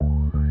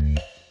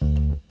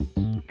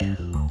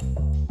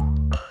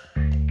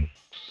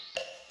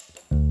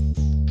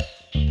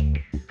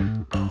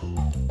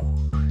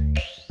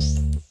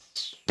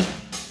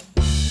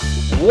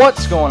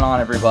What's going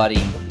on,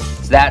 everybody?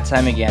 It's that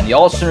time again. The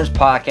AllSooners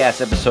Podcast,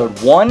 episode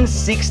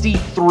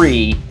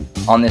 163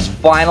 on this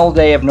final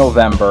day of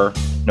November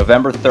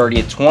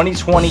 30th,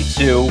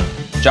 2022.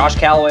 Josh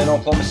Callaway in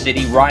Oklahoma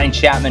City, Ryan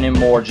Chapman in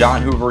Moore,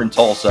 John Hoover in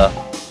Tulsa.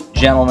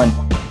 Gentlemen,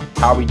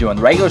 how are we doing?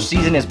 The regular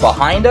season is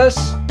behind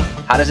us.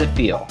 How does it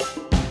feel?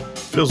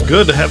 Feels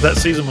good to have that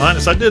season behind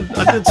us. I did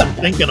some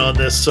thinking on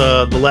this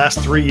the last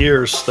 3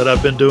 years that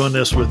I've been doing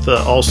this with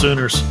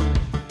AllSooners.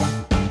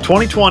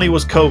 2020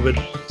 was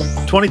COVID.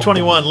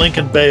 2021,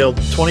 Lincoln bailed.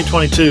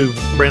 2022,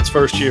 Brent's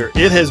first year.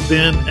 It has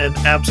been an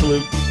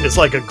absolute, it's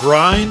like a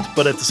grind,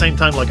 but at the same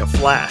time like a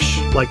flash.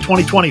 Like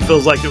 2020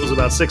 feels like it was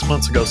about 6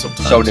 months ago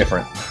sometimes. So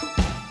different.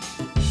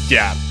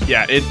 Yeah.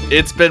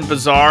 It's been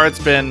bizarre.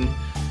 It's been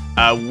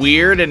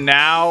weird. And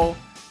now,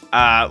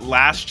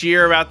 last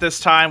year about this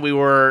time, we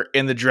were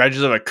in the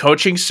dredges of a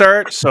coaching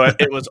search. So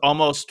it was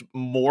almost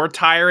more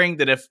tiring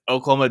than if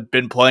Oklahoma had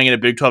been playing in a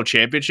Big 12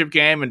 championship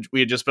game and we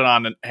had just been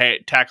on,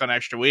 tack on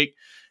extra week.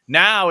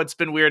 Now it's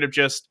been weird of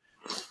just,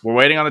 we're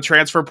waiting on the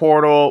transfer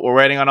portal. We're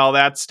waiting on all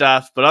that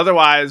stuff. But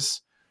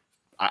otherwise,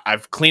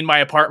 I've cleaned my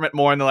apartment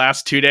more in the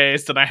last 2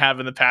 days than I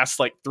have in the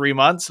past 3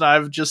 months. And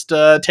I've just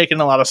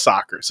taken a lot of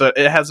soccer. So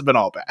it hasn't been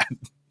all bad.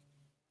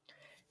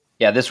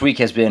 Yeah, this week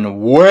has been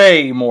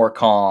way more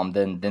calm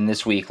than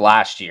this week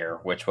last year,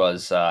 which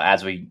was,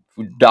 as we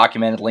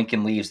documented,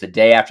 Lincoln leaves the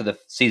day after the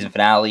season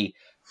finale.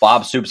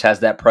 Bob Stoops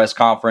has that press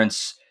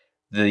conference,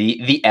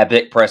 the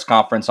epic press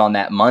conference on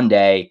that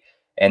Monday.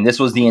 And this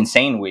was the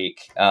insane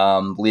week,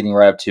 leading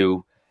right up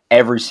to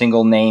every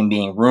single name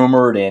being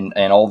rumored and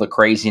all the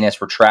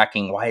craziness we're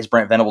tracking. Why is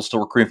Brent Venables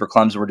still recruiting for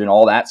Clemson? We're doing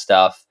all that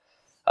stuff.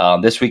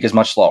 This week is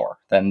much slower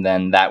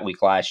than that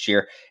week last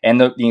year. And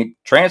the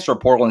transfer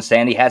portal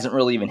insanity hasn't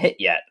really even hit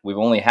yet. We've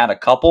only had a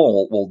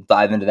couple. We'll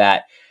dive into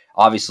that,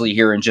 obviously,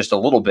 here in just a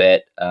little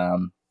bit. But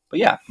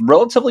yeah,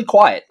 relatively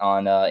quiet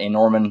on in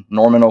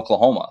Norman,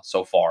 Oklahoma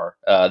so far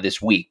this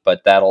week.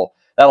 But that'll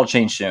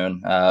change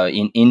soon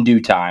in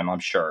due time, I'm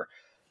sure,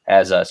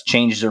 as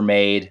changes are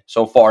made.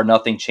 So far,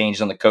 nothing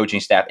changed on the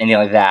coaching staff,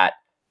 anything like that.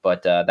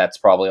 But that's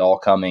probably all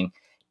coming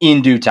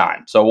in due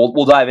time. So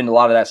we'll dive into a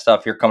lot of that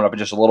stuff here coming up in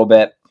just a little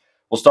bit.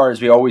 We'll start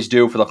as we always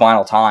do for the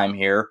final time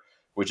here,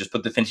 which is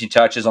put the finishing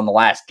touches on the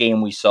last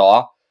game we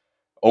saw.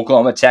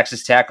 Oklahoma,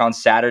 Texas Tech on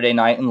Saturday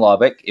night in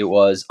Lubbock. It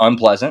was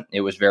unpleasant.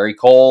 It was very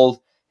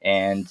cold,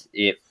 and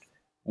it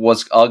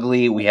was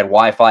ugly. We had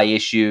Wi-Fi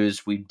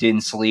issues. We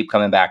didn't sleep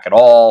coming back at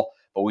all,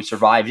 but we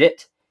survived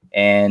it,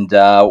 and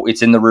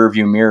it's in the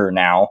rearview mirror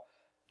now.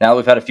 Now that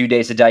we've had a few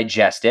days to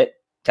digest it,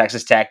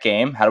 Texas Tech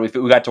game, how do we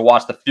feel? We got to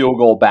watch the field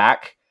goal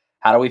back.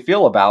 How do we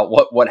feel about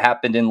what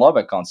happened in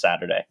Lubbock on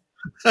Saturday?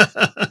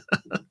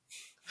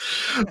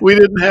 We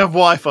didn't have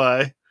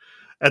Wi-Fi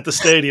at the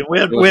stadium. We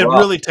had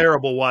really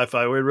terrible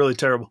Wi-Fi. We had really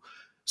terrible.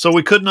 So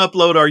we couldn't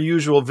upload our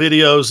usual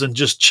videos and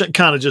just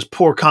kind of just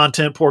poor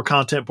content.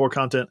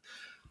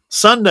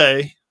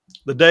 Sunday,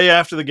 the day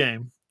after the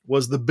game,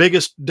 was the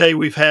biggest day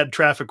we've had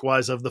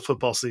traffic-wise of the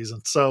football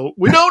season. So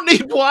we don't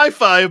need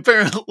Wi-Fi,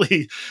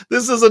 apparently.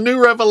 This is a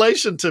new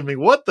revelation to me.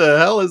 What the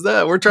hell is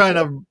that? We're trying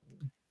to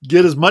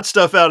get as much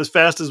stuff out as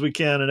fast as we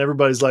can, and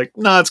everybody's like,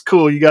 "No, it's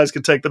cool. You guys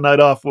can take the night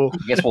off. I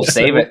guess we'll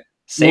save it.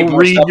 We'll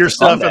read your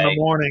stuff in the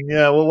morning.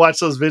 Yeah, we'll watch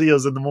those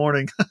videos in the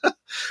morning."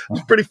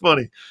 It's pretty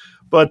funny.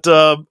 But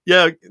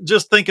yeah,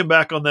 just thinking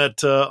back on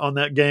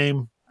that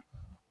game,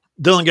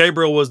 Dylan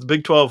Gabriel was the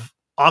Big 12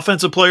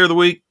 Offensive Player of the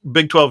Week,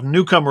 Big 12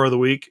 Newcomer of the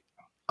Week.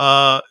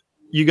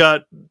 You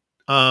got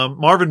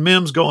Marvin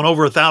Mims going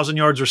over 1,000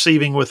 yards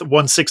receiving with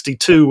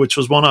 162, which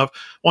was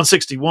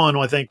 161,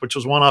 I think, which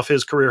was one off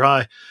his career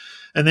high.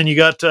 And then you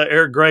got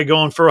Eric Gray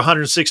going for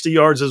 160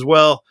 yards as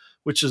well,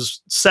 which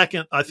is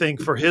second, I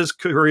think, for his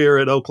career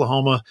at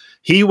Oklahoma.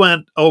 He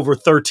went over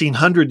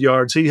 1,300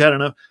 yards. He had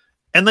enough.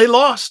 And they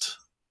lost.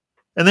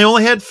 And they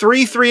only had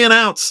 3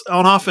 3-and-outs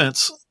on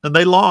offense, and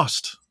they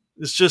lost.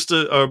 It's just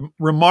a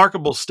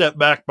remarkable step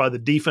back by the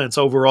defense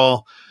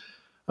overall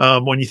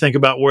when you think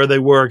about where they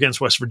were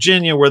against West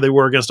Virginia, where they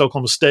were against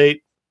Oklahoma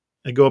State.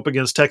 They go up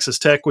against Texas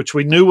Tech, which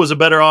we knew was a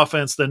better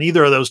offense than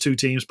either of those two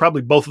teams,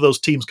 probably both of those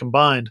teams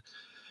combined.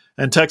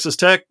 And Texas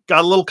Tech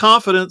got a little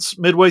confidence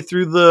midway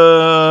through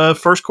the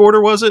first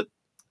quarter, was it?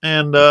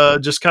 And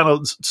just kind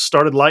of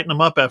started lighting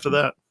them up after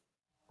that.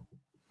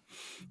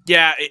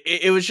 Yeah,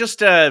 it was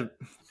just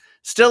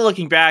still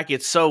looking back,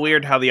 it's so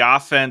weird how the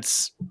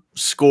offense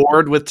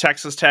scored with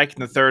Texas Tech in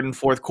the third and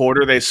fourth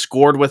quarter. They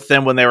scored with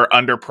them when they were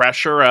under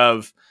pressure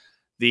of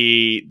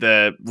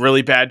the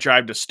really bad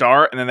drive to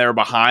start, and then they were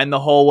behind the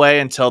whole way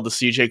until the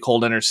CJ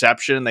Cold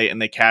interception.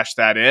 They cashed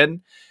that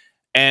in.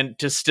 And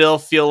to still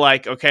feel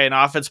like, okay, an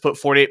offense put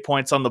 48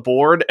 points on the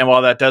board, and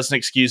while that doesn't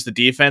excuse the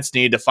defense,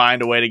 need to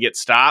find a way to get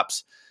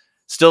stops,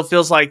 still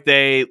feels like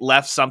they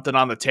left something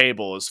on the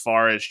table as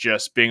far as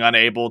just being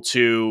unable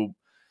to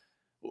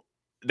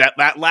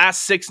that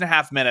last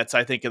 6.5 minutes,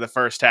 I think, of the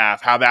first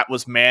half, how that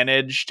was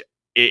managed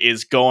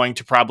is going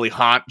to probably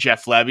haunt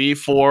Jeff Levy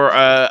for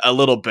a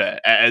little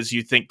bit as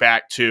you think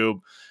back to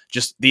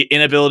just the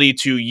inability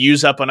to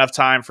use up enough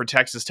time for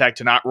Texas Tech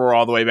to not roar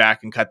all the way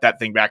back and cut that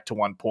thing back to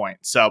 1 point.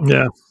 So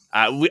yeah.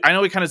 I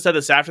know we kind of said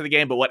this after the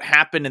game, but what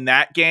happened in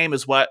that game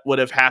is what would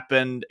have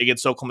happened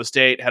against Oklahoma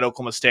State had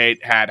Oklahoma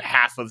State had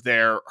half of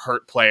their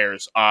hurt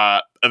players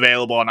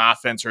available on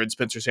offense, or had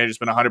Spencer Sanders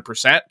been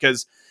 100%,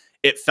 because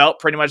it felt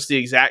pretty much the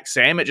exact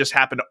same. It just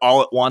happened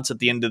all at once at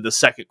the end of the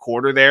second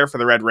quarter there for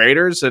the Red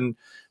Raiders, and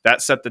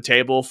that set the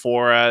table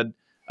for a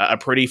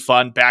pretty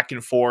fun back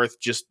and forth,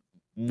 just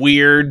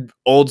weird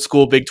old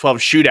school Big 12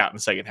 shootout in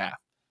the second half.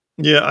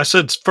 Yeah, I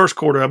said first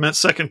quarter. I meant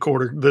second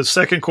quarter. The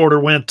second quarter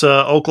went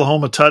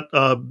Oklahoma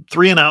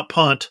 3-and-out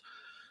punt,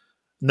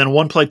 and then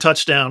 1-play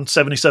touchdown,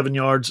 77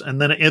 yards, and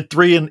then a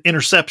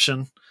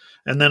 3-interception,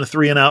 and then a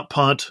 3-and-out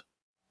punt.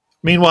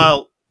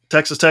 Meanwhile,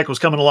 Texas Tech was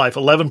coming to life.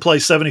 11-play,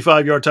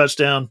 75-yard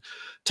touchdown,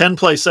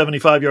 10-play,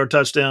 75-yard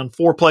touchdown,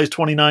 4-play,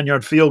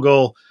 29-yard field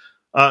goal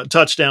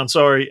touchdown,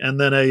 and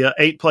then a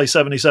 8-play,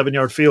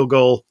 77-yard field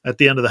goal at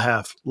the end of the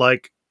half.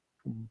 Like,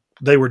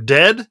 they were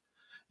dead.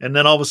 And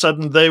then all of a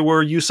sudden they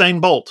were Usain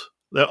Bolt.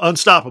 They're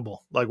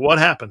unstoppable. Like, what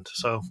happened?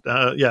 So,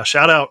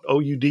 shout out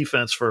OU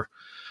defense for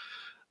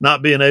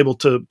not being able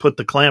to put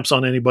the clamps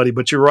on anybody.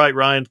 But you're right,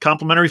 Ryan.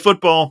 Complimentary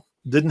football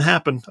didn't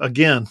happen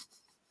again.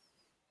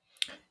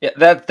 Yeah,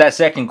 that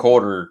second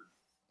quarter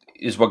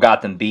is what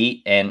got them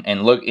beat.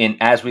 And look,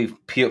 as we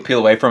peel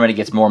away from it, it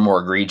gets more and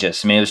more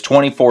egregious. I mean, it was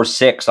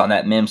 24-6 on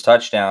that Mims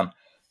touchdown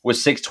with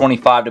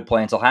 6:25 to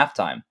play until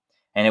halftime.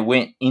 And it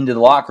went into the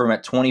locker room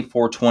at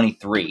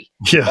 24-23.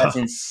 Yeah. That's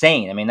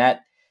insane. I mean,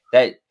 that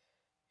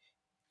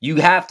you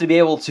have to be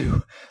able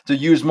to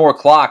use more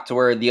clock to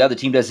where the other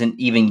team doesn't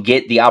even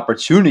get the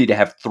opportunity to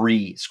have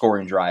 3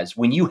 scoring drives.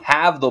 When you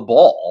have the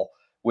ball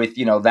with,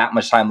 that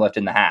much time left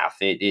in the half,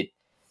 it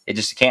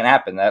just can't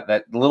happen.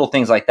 That little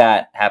things like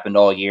that happened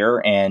all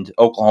year, and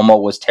Oklahoma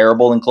was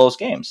terrible in close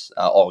games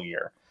all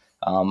year.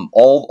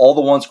 All the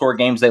one-score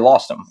games, they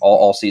lost them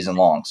all season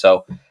long.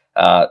 So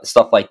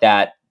stuff like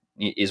that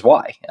is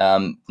why.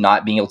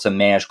 Not being able to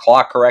manage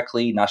clock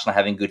correctly, not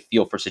having good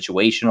feel for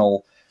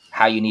situational,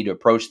 how you need to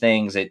approach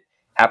things. It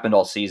happened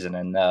all season,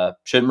 and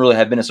shouldn't really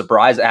have been a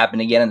surprise. It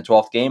happened again in the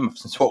 12th game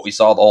since what we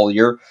saw the whole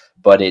year,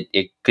 but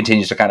it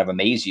continues to kind of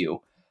amaze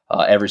you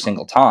every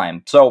single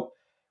time. So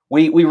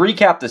we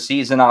recapped the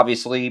season,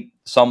 obviously,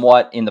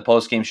 somewhat in the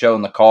post-game show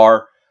in the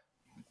car.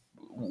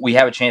 We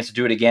have a chance to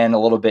do it again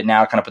a little bit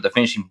now, kind of put the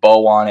finishing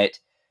bow on it.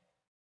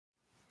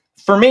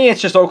 For me, it's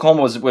just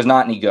Oklahoma was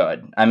not any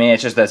good. I mean,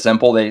 it's just that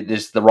simple.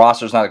 The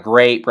roster's not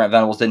great. Brent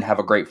Venables didn't have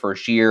a great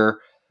first year.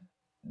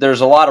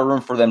 There's a lot of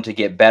room for them to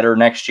get better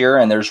next year,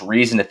 and there's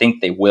reason to think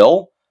they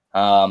will.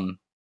 But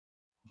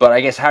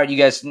I guess, how do you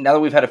guys, now that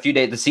we've had a few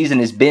days, the season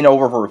has been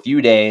over for a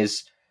few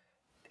days,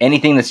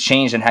 anything that's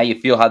changed in how you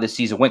feel how this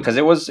season went? Because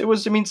it was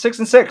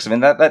 6-6. I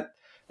mean, that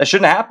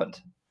shouldn't have happened.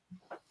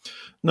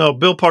 No,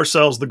 Bill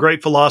Parcells, the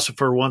great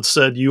philosopher, once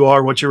said, "You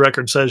are what your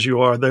record says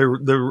you are."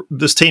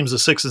 This team's a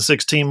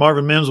 6-6 team.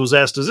 Marvin Mims was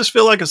asked, "Does this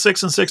feel like a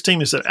 6-6 team?"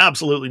 He said,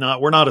 "Absolutely not.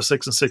 We're not a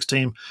 6-6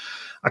 team."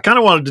 I kind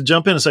of wanted to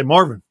jump in and say,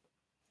 Marvin,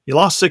 you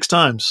lost 6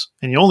 times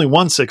and you only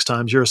won 6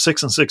 times. You're a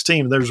 6-6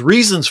 team. There's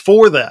reasons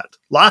for that.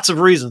 Lots of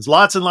reasons,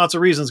 lots and lots of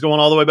reasons, going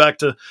all the way back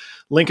to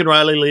Lincoln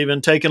Riley leaving,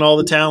 taking all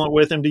the talent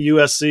with him to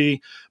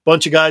USC.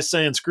 Bunch of guys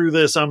saying, screw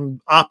this, I'm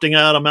opting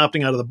out. I'm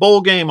opting out of the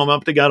bowl game. I'm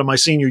opting out of my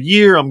senior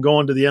year. I'm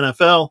going to the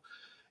NFL.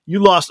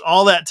 You lost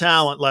all that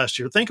talent last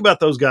year. Think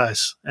about those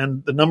guys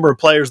and the number of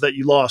players that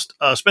you lost.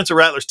 Spencer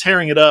Rattler's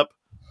tearing it up,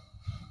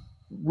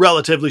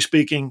 relatively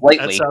speaking,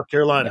 lately, at South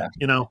Carolina.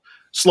 Yeah.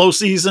 Slow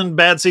season,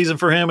 bad season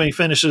for him, and he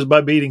finishes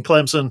by beating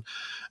Clemson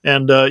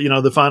and,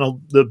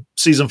 the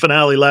season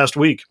finale last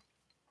week.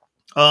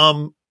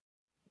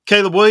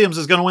 Caleb Williams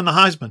is going to win the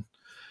Heisman.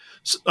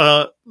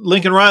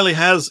 Lincoln Riley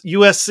has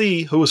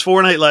USC, who was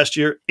 4-8 last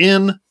year,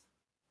 in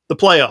the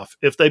playoff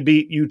if they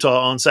beat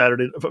Utah on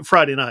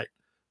Friday night.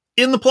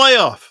 In the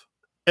playoff.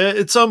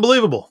 It's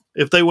unbelievable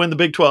if they win the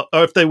Big 12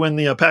 or if they win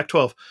the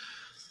Pac-12.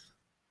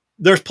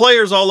 There's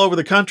players all over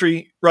the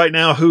country right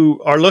now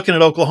who are looking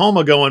at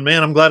Oklahoma going,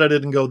 man, I'm glad I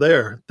didn't go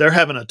there. They're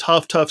having a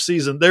tough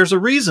season. There's a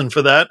reason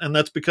for that, and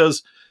that's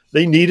because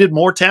they needed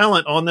more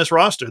talent on this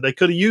roster. They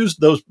could have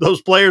used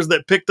those players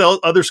that picked out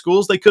other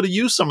schools. They could have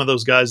used some of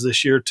those guys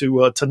this year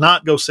to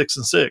not go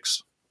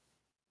 6-6.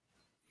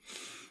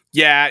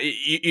 Yeah,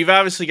 you've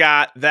obviously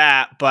got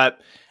that,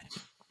 but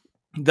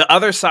the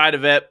other side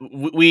of it,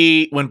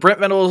 when Brent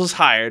Venables was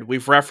hired,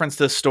 we've referenced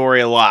this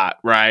story a lot,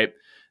 right?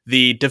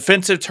 The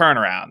defensive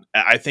turnaround.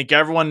 I think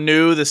everyone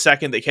knew the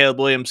second that Caleb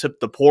Williams hit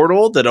the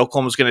portal that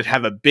Oklahoma was going to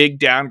have a big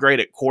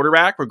downgrade at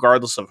quarterback,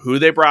 regardless of who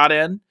they brought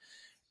in.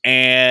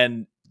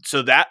 And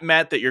so that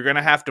meant that you're going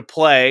to have to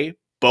play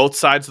both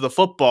sides of the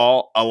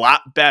football a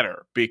lot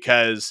better,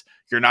 because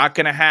you're not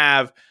going to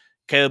have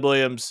Caleb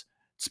Williams,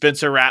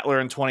 Spencer Rattler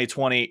in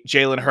 2020,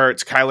 Jalen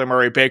Hurts, Kyler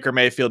Murray, Baker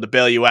Mayfield to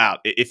bail you out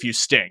if you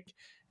stink.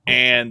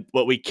 And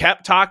what we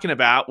kept talking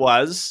about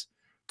was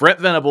Brent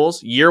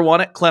Venables, year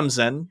one at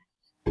Clemson.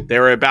 They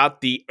were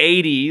about the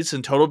 80s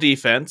in total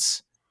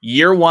defense.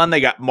 Year one,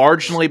 they got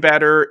marginally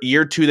better.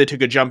 Year two, they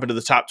took a jump into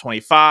the top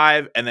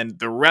 25. And then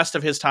the rest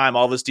of his time,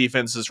 all of his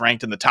defense is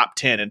ranked in the top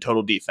 10 in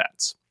total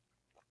defense.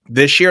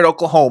 This year at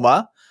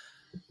Oklahoma,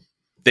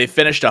 they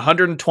finished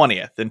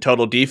 120th in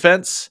total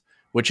defense,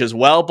 which is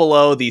well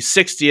below the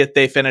 60th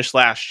they finished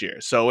last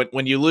year. So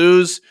when you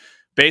lose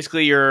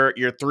basically your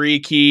three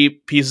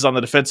key pieces on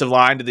the defensive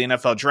line to the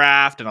NFL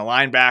draft, and a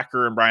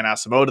linebacker and Brian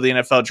Asamoah to the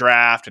NFL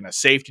draft, and a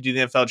safety to the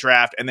NFL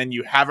draft, and then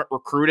you haven't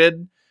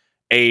recruited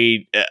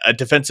a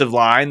defensive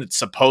line that's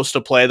supposed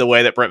to play the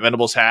way that Brent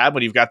Venables had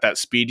when you've got that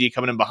speedy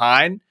coming in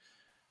behind.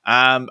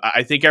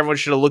 I think everyone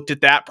should have looked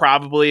at that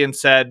probably and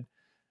said,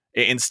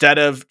 instead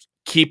of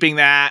keeping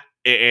that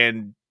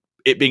and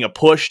it being a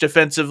push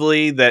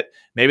defensively, that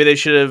maybe they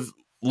should have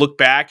looked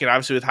back. And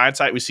obviously with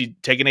hindsight, we see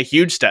taking a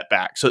huge step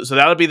back. So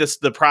that'll be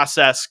the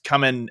process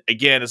coming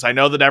again, as I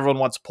know that everyone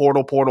wants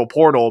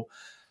portal.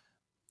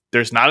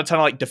 There's not a ton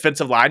of like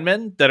defensive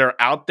linemen that are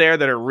out there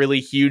that are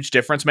really huge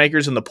difference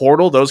makers in the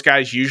portal. Those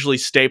guys usually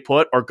stay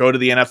put or go to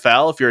the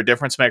NFL if you're a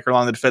difference maker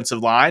along the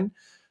defensive line.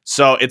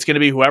 So it's going to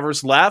be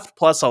whoever's left,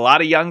 plus a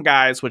lot of young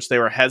guys, which they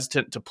were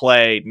hesitant to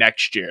play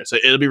next year. So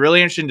it'll be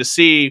really interesting to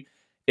see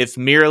if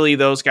merely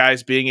those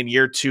guys being in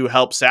year two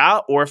helps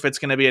out, or if it's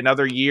going to be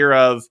another year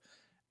of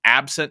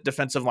absent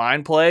defensive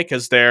line play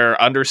because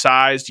they're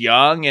undersized,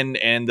 young,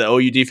 and the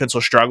OU defense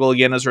will struggle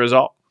again as a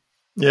result.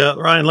 Yeah,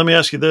 Ryan, let me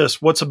ask you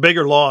this. What's a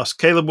bigger loss,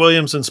 Caleb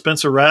Williams and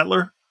Spencer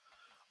Rattler,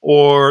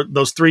 or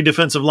those three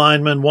defensive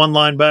linemen, one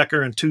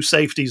linebacker, and two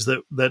safeties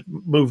that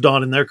moved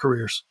on in their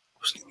careers?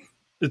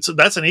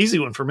 That's an easy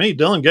one for me.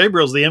 Dillon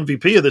Gabriel's the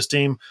MVP of this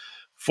team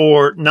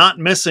for not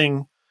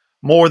missing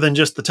more than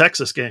just the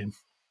Texas game.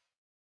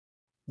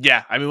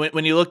 Yeah, I mean,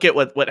 when you look at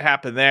what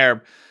happened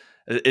there,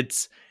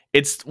 it's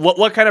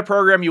what kind of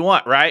program you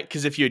want, right?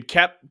 Because if you had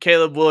kept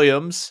Caleb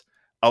Williams,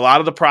 a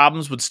lot of the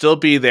problems would still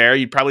be there.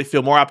 You'd probably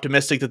feel more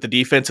optimistic that the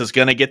defense is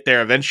going to get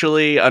there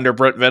eventually under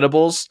Brent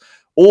Venables.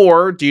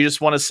 Or do you just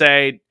want to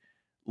say,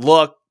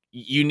 look,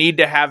 you need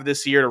to have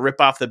this year to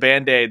rip off the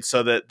Band-Aid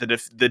so that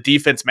the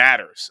defense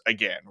matters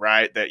again,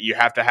 right? That you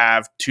have to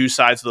have two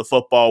sides of the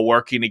football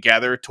working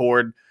together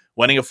toward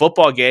winning a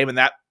football game, and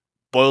that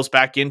boils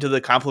back into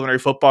the complementary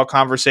football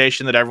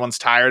conversation that everyone's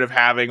tired of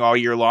having all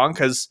year long,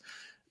 because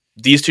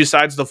these two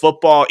sides of the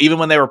football, even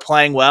when they were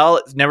playing well,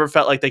 it never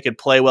felt like they could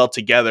play well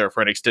together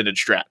for an extended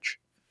stretch.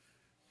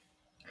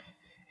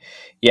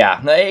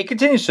 Yeah, it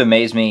continues to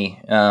amaze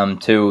me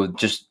to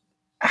just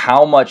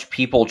how much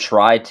people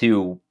try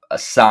to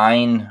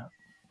assign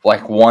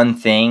like one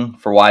thing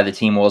for why the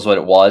team was what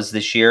it was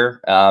this year.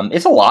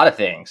 It's a lot of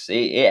things.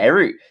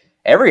 Every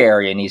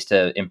area needs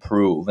to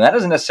improve, and that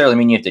doesn't necessarily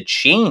mean you have to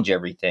change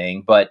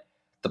everything, but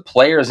the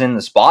players in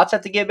the spots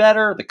have to get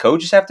better. The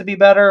coaches have to be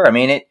better. I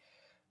mean,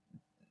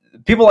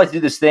 people like to do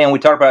this thing we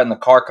talked about it in the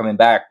car coming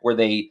back, where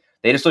they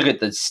just look at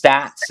the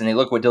stats and they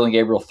look what Dillon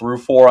Gabriel threw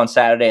for on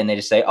Saturday, and they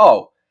just say,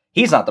 "Oh,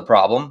 he's not the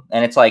problem."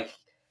 And it's like,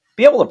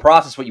 be able to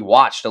process what you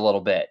watched a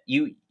little bit.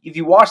 If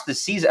you watch the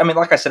season, I mean,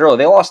 like I said earlier,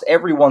 they lost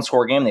every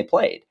one-score game they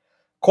played.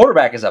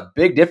 Quarterback is a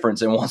big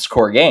difference in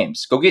one-score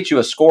games. Go get you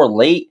a score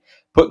late,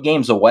 put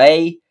games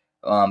away,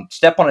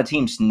 step on a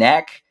team's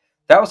neck.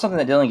 That was something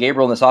that Dillon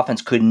Gabriel in this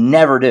offense could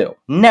never do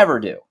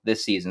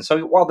this season. So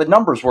while the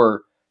numbers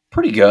were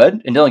pretty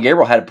good, and Dillon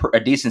Gabriel had a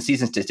decent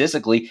season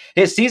statistically,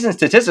 his season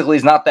statistically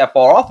is not that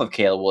far off of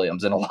Caleb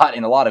Williams in a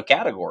lot of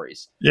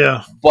categories.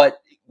 Yeah,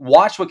 but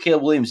watch what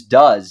Caleb Williams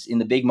does in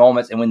the big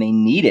moments and when they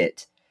need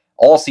it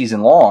all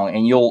season long,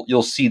 and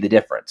you'll see the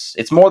difference.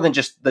 It's more than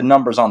just the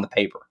numbers on the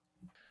paper.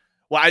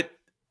 Well,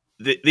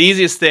 the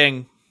easiest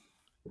thing,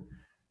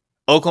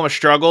 Oklahoma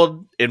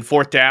struggled in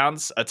fourth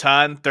downs a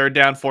ton, third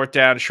down, fourth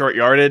down, short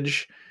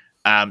yardage.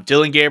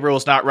 Dillon Gabriel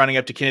is not running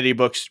up to Kennedy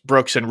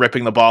Brooks and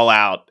ripping the ball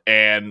out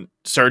and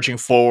surging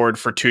forward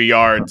for 2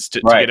 yards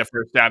to get a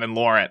first down in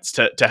Lawrence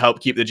to help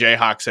keep the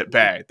Jayhawks at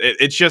bay.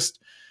 It's just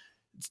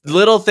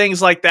little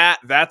things like that.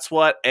 That's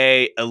what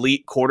a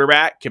elite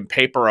quarterback can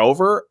paper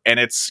over, and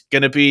it's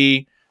going to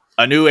be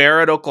a new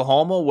era at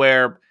Oklahoma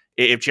where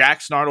if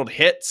Jackson Arnold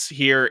hits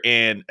here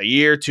in a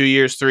year, 2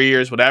 years, 3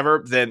 years,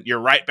 whatever, then you're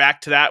right back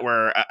to that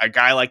where a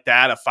guy like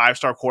that, a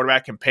five-star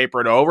quarterback, can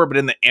paper it over. But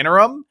in the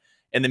interim,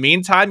 in the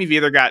meantime, you've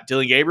either got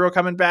Dillon Gabriel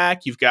coming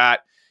back, you've got,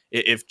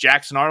 if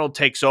Jackson Arnold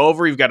takes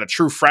over, you've got a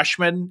true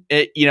freshman,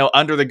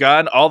 under the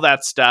gun, all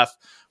that stuff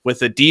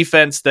with a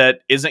defense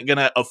that isn't going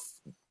to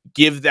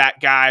give that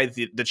guy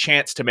the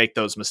chance to make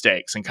those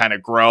mistakes and kind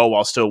of grow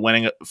while still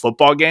winning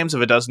football games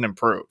if it doesn't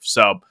improve.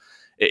 So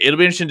it'll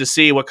be interesting to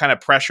see what kind of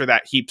pressure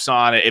that heaps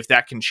on, if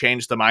that can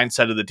change the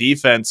mindset of the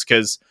defense,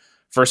 because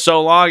for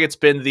so long it's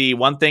been the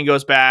one thing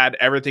goes bad,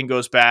 everything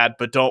goes bad,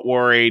 but don't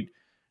worry,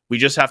 we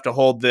just have to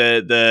hold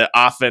the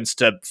offense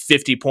to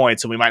 50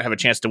 points and we might have a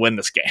chance to win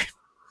this game.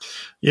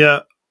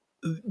 Yeah,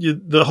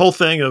 the whole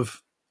thing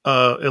of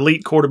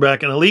elite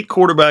quarterback,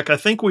 I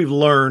think we've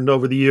learned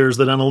over the years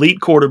that an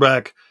elite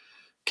quarterback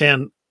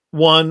can,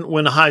 one,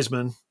 win a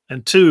Heisman,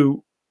 and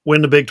two,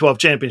 win the Big 12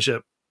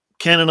 championship.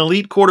 Can an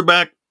elite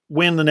quarterback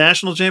win the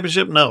national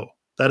championship? No,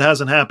 that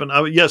hasn't happened.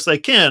 Yes, they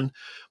can,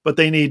 but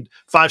they need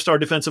 5-star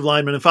defensive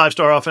linemen and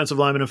 5-star offensive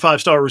linemen and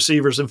 5-star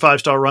receivers and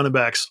 5-star running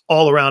backs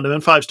all around them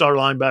and 5-star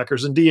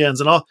linebackers and DNs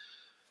and all.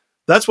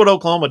 That's what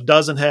Oklahoma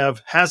doesn't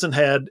have, hasn't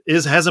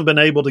been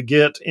able to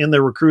get in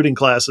their recruiting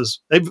classes.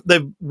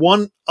 They've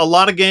won a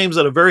lot of games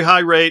at a very high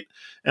rate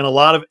and a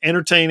lot of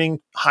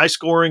entertaining,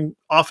 high-scoring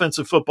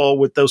offensive football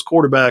with those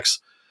quarterbacks.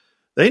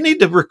 They need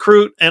to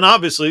recruit, and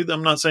obviously,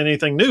 I'm not saying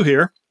anything new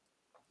here,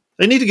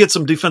 they need to get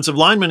some defensive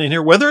linemen in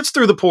here, whether it's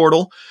through the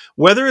portal,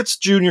 whether it's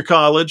junior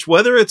college,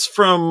 whether it's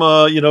from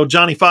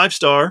Johnny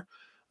 5-star,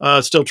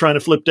 still trying to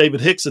flip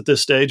David Hicks at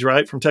this stage,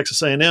 right, from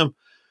Texas A&M.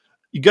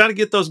 You got to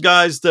get those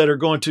guys that are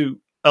going to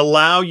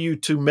allow you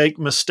to make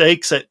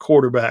mistakes at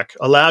quarterback,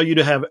 allow you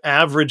to have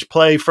average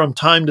play from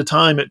time to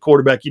time at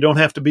quarterback. You don't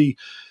have to be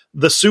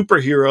the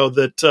superhero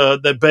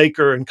that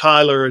Baker and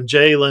Kyler and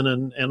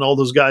Jalen and all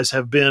those guys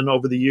have been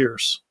over the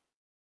years.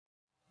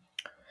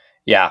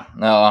 Yeah,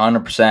 no,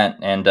 100%.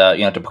 And,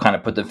 to kind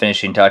of put the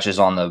finishing touches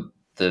on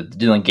the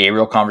Dillon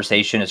Gabriel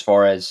conversation, as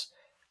far as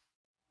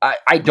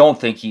I don't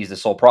think he's the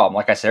sole problem.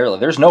 Like I said earlier,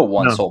 there's no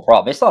sole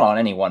problem. It's not on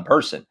any one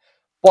person.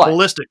 But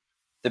holistic.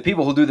 The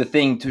people who try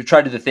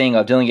to do the thing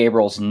of Dillon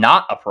Gabriel's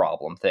not a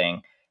problem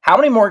thing. How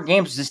many more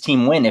games does this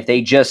team win if they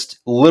just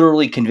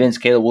literally convince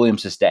Caleb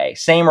Williams to stay?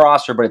 Same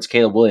roster, but it's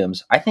Caleb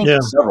Williams. I think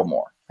several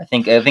more. I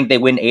think they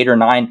win 8 or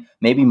 9,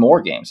 maybe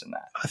more games than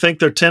that. I think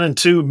they're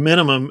 10-2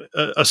 minimum,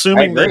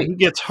 assuming that he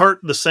gets hurt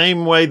the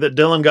same way that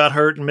Dillon got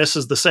hurt and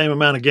misses the same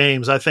amount of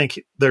games. I think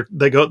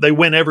they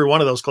win every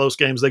one of those close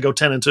games. They go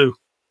 10-2.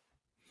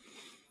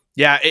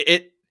 Yeah,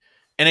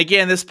 and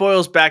again, this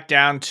boils back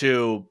down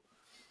to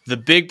the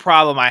big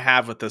problem I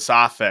have with this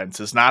offense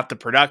is not the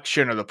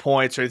production or the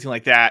points or anything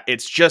like that.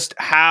 It's just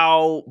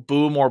how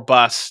boom or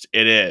bust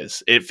it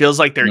is. It feels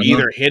like they're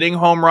either hitting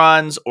home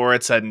runs or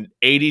it's an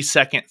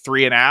 80-second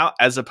 3-and-out,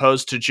 as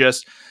opposed to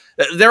just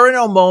there are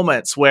no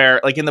moments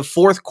where, like in the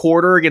fourth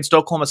quarter against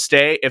Oklahoma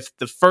State, if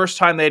the first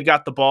time they had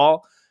got the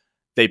ball,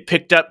 they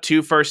picked up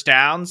 2 first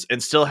downs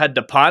and still had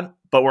to punt,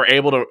 but were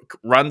able to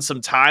run some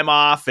time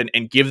off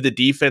and give the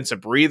defense a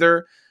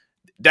breather.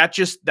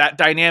 That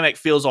dynamic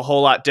feels a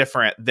whole lot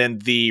different than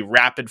the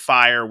rapid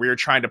fire. We're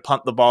trying to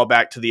punt the ball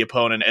back to the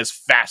opponent as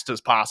fast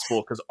as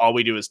possible because all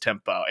we do is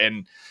tempo.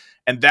 And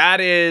that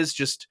is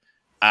just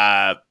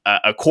a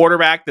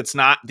quarterback that's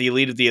not the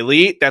elite of the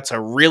elite. That's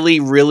a really,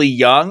 really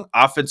young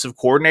offensive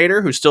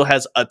coordinator who still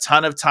has a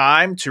ton of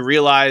time to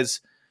realize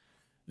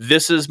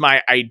this is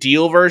my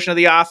ideal version of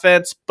the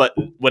offense, but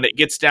when it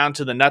gets down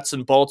to the nuts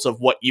and bolts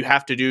of what you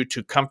have to do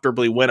to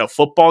comfortably win a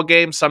football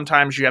game,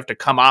 sometimes you have to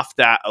come off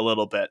that a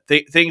little bit.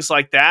 Things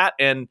like that.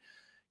 And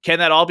can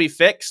that all be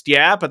fixed?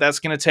 Yeah, but that's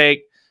going to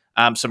take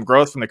some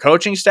growth from the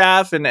coaching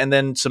staff and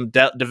then some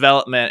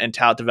development and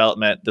talent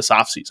development this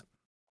offseason.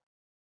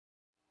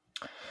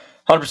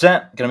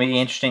 100%. Going to be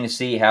interesting to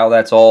see how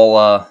that's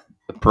all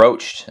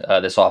approached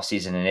this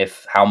offseason and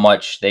how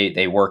much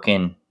they work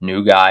in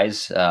new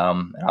guys.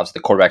 And obviously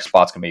the quarterback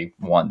spot's going to be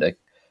one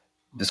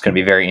that's going to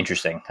be very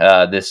interesting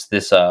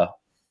this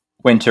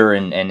winter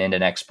and into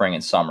next spring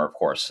and summer, of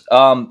course.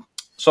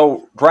 So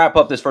to wrap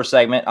up this first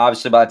segment,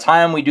 obviously by the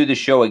time we do the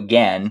show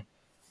again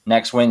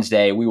next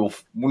Wednesday, we will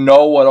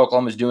know what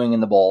Oklahoma's doing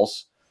in the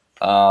bowls.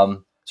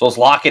 So let's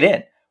lock it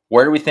in.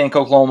 Where do we think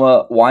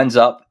Oklahoma winds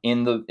up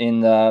in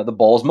the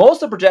bowls?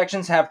 Most of the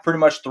projections have pretty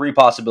much 3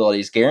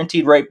 possibilities: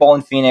 Guaranteed Rate Bowl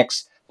in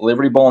Phoenix,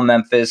 Liberty Bowl in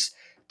Memphis,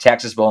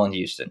 Texas Bowl in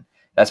Houston.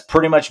 That's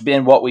pretty much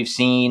been what we've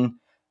seen.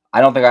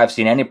 I don't think I've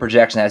seen any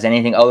projection that has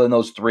anything other than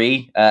those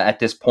 3 at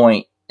this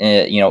point.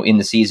 In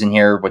the season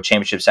here with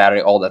Championship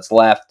Saturday, all that's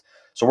left.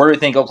 So where do we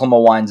think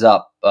Oklahoma winds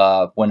up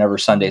whenever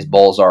Sunday's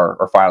bowls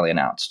are finally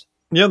announced?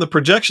 Yeah, the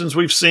projections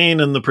we've seen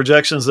and the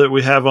projections that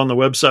we have on the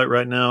website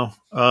right now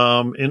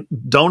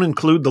don't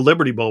include the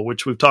Liberty Bowl,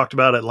 which we've talked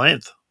about at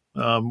length,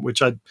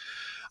 which I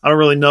don't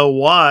really know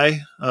why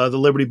the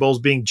Liberty Bowl is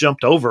being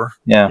jumped over.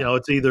 Yeah.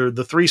 It's either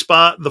the 3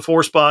 spot, the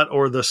 4 spot,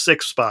 or the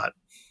 6 spot,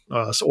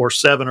 or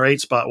 7 or 8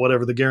 spot,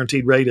 whatever the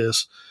guaranteed rate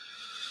is.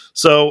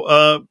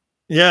 So,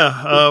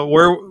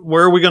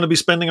 where are we going to be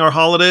spending our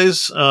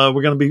holidays? We're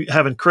going to be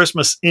having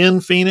Christmas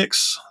in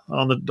Phoenix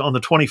on the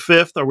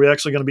 25th. Are we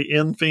actually going to be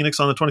in Phoenix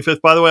on the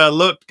 25th? By the way, I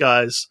looked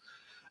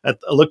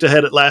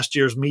ahead at last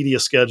year's media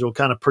schedule,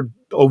 kind of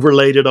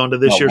overlaid it onto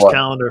this year's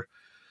calendar.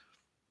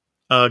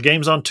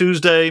 Games on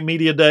Tuesday,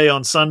 media day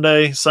on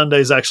Sunday.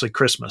 Sunday's actually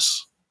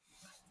Christmas.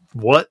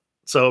 What?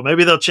 So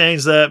maybe they'll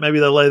change that. Maybe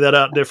they'll lay that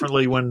out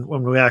differently when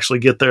we actually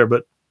get there.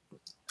 But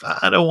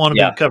I don't want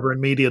to be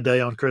covering media day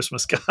on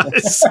Christmas,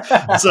 guys.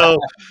 So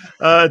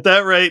at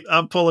that rate,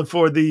 I'm pulling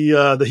for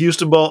the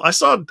Houston Bowl. I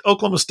saw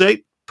Oklahoma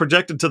State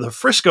projected to the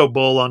Frisco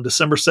Bowl on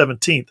December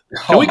 17th.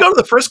 Can we go to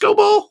the Frisco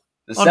Bowl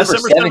on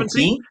December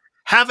 17th?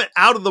 Have it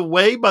out of the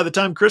way by the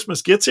time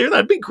Christmas gets here?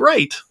 That'd be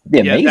great.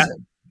 It'd be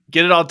amazing.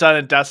 Get it all done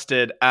and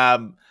dusted. I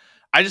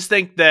just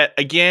think that,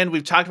 again,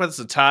 we've talked about this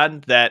a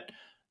ton, that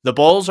the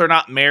bowls are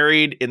not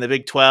married in the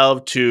Big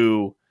 12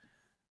 to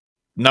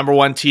number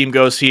 1 team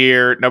goes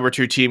here, number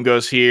 2 team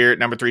goes here,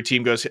 number 3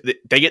 team goes here.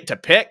 They get to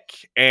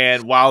pick.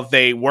 And while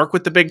they work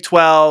with the Big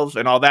 12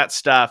 and all that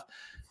stuff,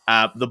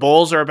 The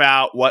bowls are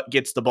about what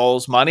gets the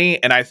bowls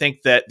money, and I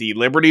think that the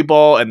Liberty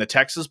Bowl and the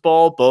Texas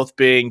Bowl, both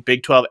being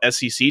Big 12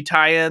 SEC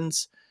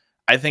tie-ins,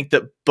 I think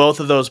that both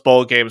of those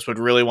bowl games would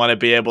really want to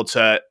be able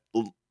to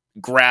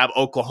grab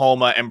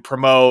Oklahoma and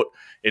promote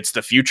it's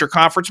the future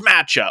conference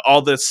matchup,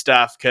 all this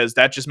stuff, because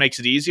that just makes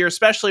it easier,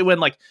 especially when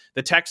like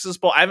the Texas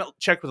Bowl, I haven't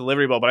checked with the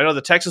Liberty Bowl, but I know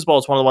the Texas Bowl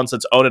is one of the ones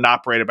that's owned and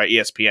operated by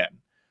ESPN.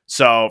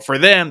 So for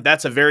them,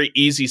 that's a very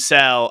easy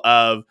sell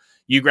of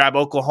you grab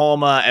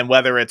Oklahoma, and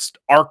whether it's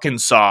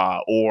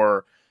Arkansas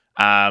or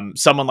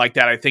someone like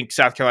that, I think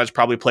South Carolina's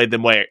probably played their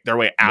way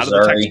out Missouri,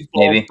 of the Texas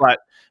Bowl, maybe. But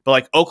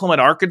like Oklahoma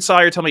and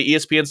Arkansas, you're telling me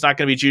ESPN's not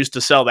going to be juiced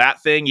to sell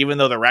that thing, even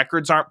though the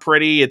records aren't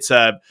pretty. It's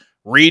a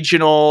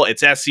regional,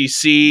 it's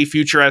SEC,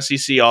 future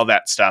SEC, all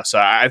that stuff. So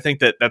I think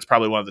that that's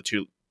probably one of the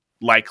two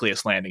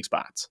likeliest landing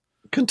spots.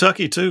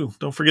 Kentucky too.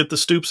 Don't forget the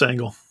Stoops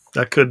angle.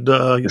 That could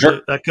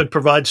that could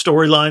provide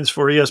storylines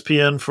for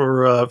ESPN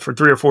for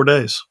 3 or 4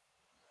 days.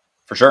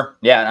 For sure.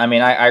 Yeah, I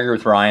mean, I agree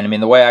with Ryan. I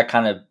mean, the way I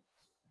kind of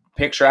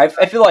picture, I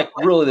feel like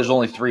really there's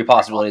only 3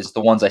 possibilities.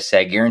 The ones I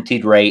said: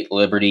 Guaranteed Rate,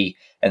 Liberty,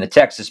 and the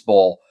Texas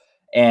Bowl.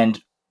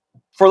 And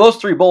for those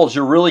 3 bowls,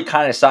 you're really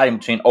kind of deciding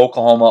between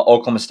Oklahoma,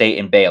 Oklahoma State,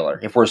 and Baylor.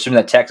 If we're assuming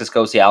that Texas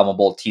goes to the Alamo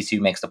Bowl, TCU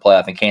makes the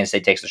playoff, and Kansas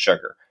State takes the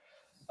sugar.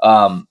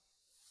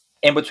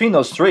 And between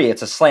those 3,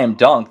 it's a slam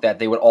dunk that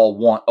they would all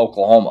want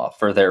Oklahoma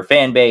for their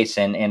fan base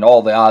and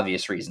all the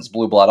obvious reasons,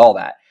 blue blood, all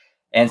that.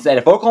 And instead,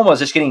 if Oklahoma is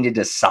just getting to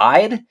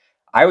decide,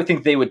 I would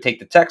think they would take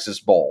the Texas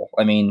Bowl.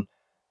 I mean,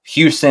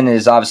 Houston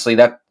is obviously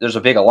there's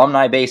a big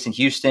alumni base in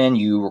Houston.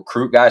 You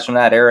recruit guys from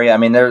that area. I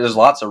mean, there's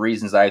lots of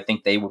reasons that I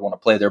think they would want to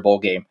play their bowl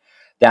game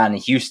down in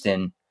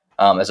Houston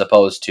as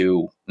opposed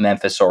to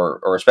Memphis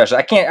or especially.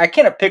 I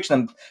can't picture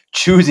them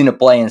choosing to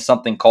play in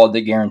something called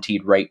the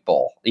Guaranteed Rate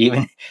Bowl,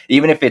 even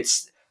if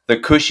it's the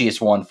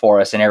cushiest one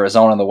for us in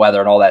Arizona and the weather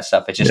and all that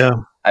stuff. It's just I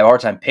have a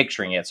hard time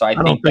picturing it. So I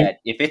think that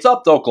if it's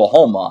up to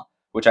Oklahoma,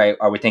 which I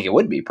would think it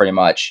would be pretty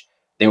much,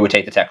 they would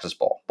take the Texas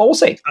Bowl. But we'll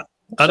see.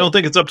 I don't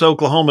think it's up to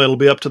Oklahoma. It'll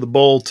be up to the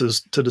bowl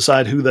to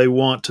decide who they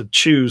want to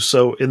choose.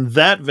 So in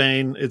that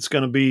vein, it's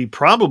going to be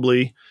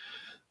probably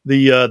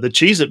the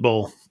Cheez-It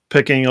Bowl,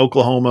 picking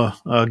Oklahoma,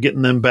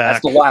 getting them back.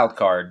 That's the wild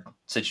card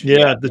situation.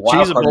 Yeah, the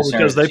Cheez-It Bowl,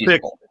 because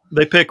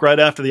they pick right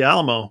after the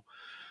Alamo.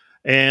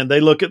 And they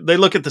look at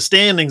the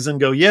standings and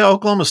go, yeah,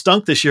 Oklahoma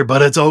stunk this year,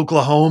 but it's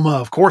Oklahoma.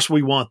 Of course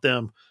we want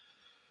them.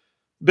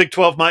 Big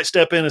 12 might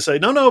step in and say,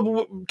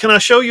 no, can I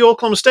show you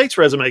Oklahoma State's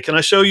resume? Can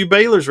I show you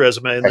Baylor's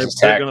resume? And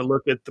they're going to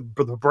look at the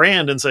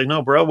brand and say,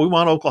 no, bro, we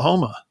want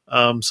Oklahoma.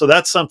 So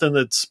that's something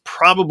that's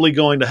probably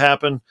going to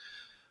happen.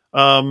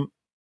 For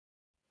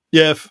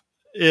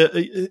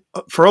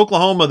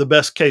Oklahoma, the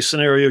best case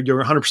scenario,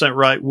 you're 100%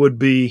 right, would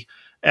be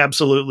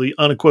absolutely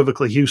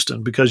unequivocally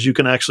Houston, because you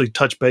can actually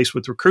touch base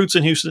with recruits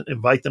in Houston,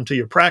 invite them to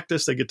your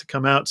practice. They get to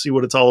come out, see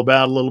what it's all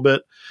about a little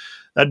bit.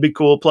 That'd be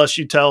cool. Plus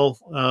you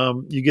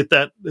get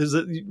that. Is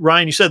it,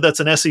 Ryan, you said that's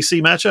an SEC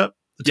matchup,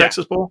 the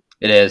Texas Bowl?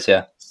 It is.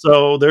 Yeah.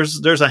 So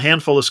there's a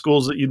handful of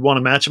schools that you'd want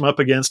to match them up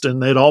against, and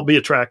they'd all be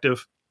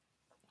attractive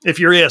if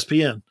you're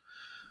ESPN.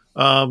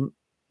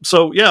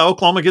 So yeah,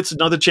 Oklahoma gets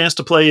another chance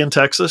to play in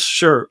Texas.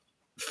 Sure.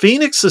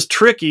 Phoenix is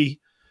tricky,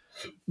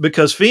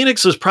 because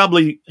Phoenix is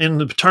probably,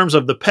 in terms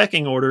of the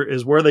pecking order,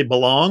 is where they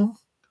belong.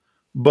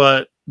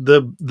 But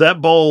that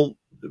bowl,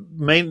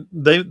 by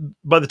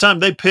the time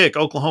they pick,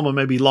 Oklahoma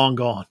may be long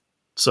gone.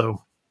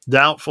 So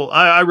doubtful.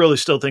 I really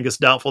still think it's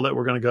doubtful that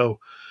we're going to go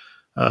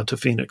to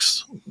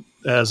Phoenix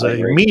as a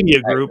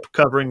media group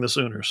covering the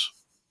Sooners.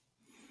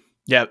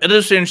 Yeah, it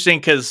is interesting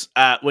because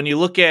when you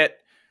look at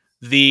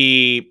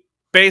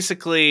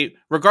basically,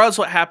 regardless of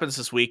what happens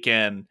this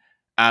weekend,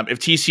 if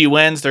TCU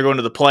wins, they're going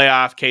to the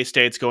playoff.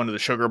 K-State's going to the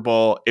Sugar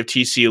Bowl. If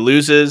TCU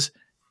loses,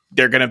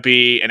 they're going to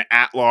be an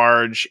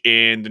at-large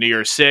in the New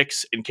Year's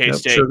Six, and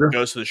K-State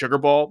goes to the Sugar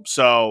Bowl.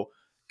 So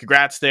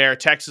congrats there.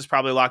 Texas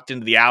probably locked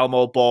into the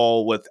Alamo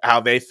Bowl with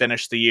how they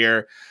finished the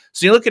year.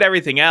 So you look at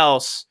everything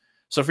else.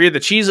 So for you, the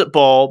Cheez-It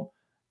Bowl,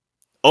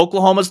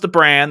 Oklahoma's the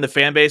brand. The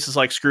fan base is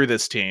like, screw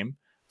this team.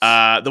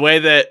 The way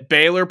that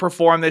Baylor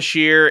performed this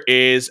year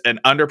is an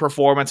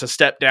underperformance, a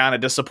step down, a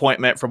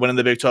disappointment from winning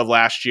the Big 12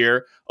 last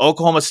year.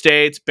 Oklahoma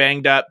State's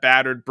banged up,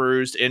 battered,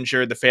 bruised,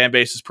 injured. The fan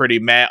base is pretty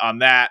meh on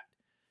that.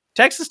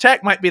 Texas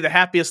Tech might be the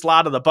happiest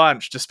lot of the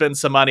bunch to spend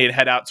some money and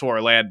head out to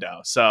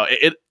Orlando. So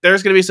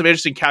there's going to be some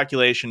interesting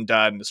calculation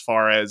done as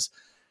far as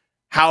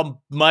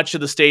how much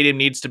of the stadium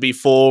needs to be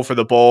full for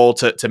the bowl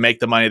to make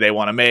the money they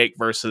want to make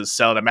versus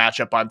selling a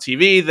matchup on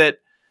TV that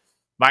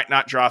might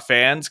not draw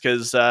fans,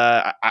 because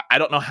I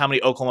don't know how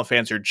many Oklahoma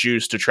fans are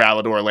juiced to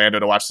travel to Orlando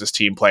to watch this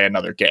team play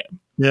another game.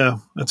 Yeah,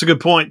 that's a good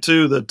point,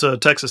 too, that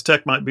Texas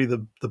Tech might be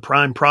the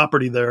prime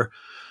property there.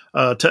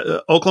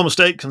 Oklahoma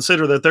State,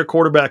 consider that their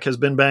quarterback has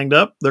been banged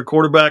up. Their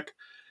quarterback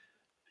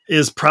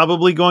is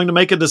probably going to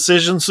make a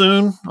decision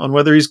soon on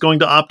whether he's going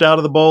to opt out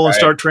of the bowl and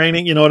start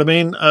training. You know what I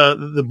mean?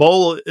 The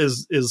bowl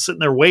is sitting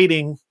there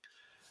waiting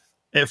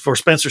for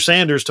Spencer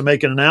Sanders to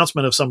make an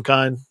announcement of some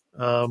kind.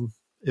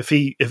 if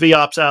he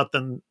opts out,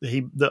 then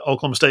the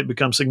Oklahoma State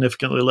becomes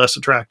significantly less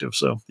attractive.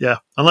 So yeah,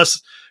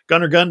 unless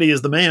Gunnar Gundy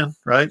is the man,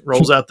 right?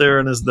 Rolls out there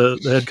and is the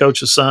head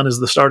coach's son is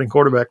the starting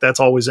quarterback. That's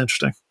always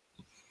interesting.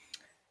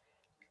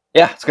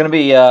 Yeah, it's going to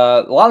be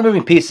a lot of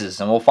moving pieces,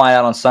 and we'll find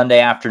out on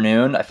Sunday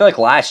afternoon. I feel like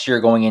last year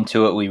going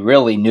into it, we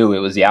really knew it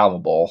was the Alamo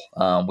Bowl.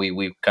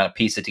 We kind of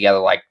pieced it together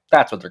like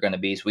that's what they're going to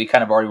be. So we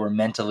kind of already were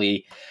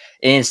mentally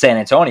in San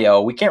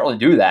Antonio. We can't really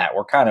do that.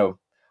 We're kind of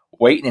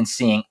waiting and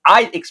seeing.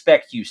 I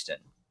expect Houston,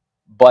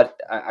 but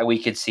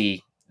we could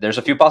see there's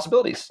a few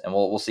possibilities, and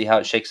we'll see how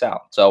it shakes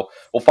out. So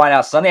we'll find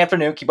out Sunday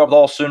afternoon. Keep up with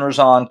All Sooners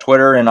on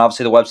Twitter and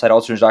obviously the website,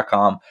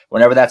 allsooners.com.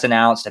 Whenever that's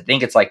announced, I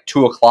think it's like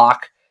 2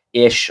 o'clock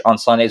ish on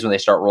Sundays when they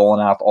start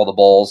rolling out all the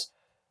bowls.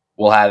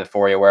 We'll have it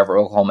for you wherever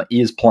Oklahoma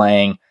is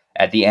playing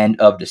at the end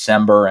of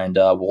December, and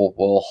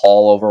we'll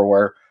haul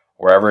over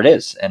wherever it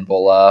is, and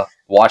we'll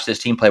watch this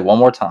team play one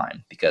more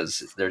time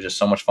because they're just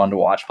so much fun to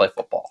watch play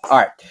football. All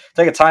right,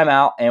 take a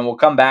timeout, and we'll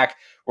come back.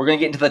 We're going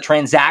to get into the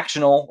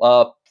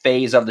transactional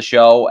phase of the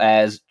show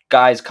as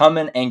guys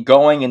coming and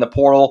going in the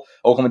portal.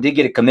 Oklahoma did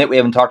get a commit we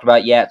haven't talked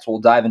about yet, so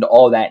we'll dive into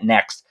all of that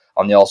next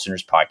on the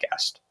AllSooners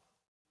podcast.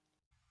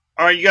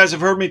 All right, you guys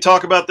have heard me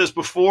talk about this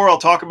before. I'll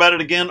talk about it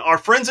again. Our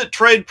friends at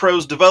Trade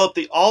Pros developed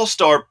the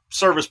All-Star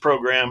Service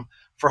Program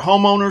for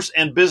homeowners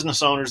and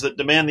business owners that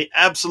demand the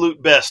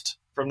absolute best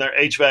from their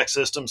HVAC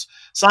systems.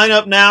 Sign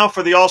up now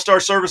for the All-Star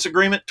Service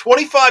Agreement,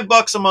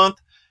 $25 a month,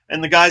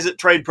 and the guys at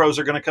Trade Pros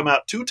are going to come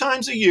out 2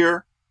 times a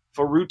year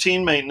for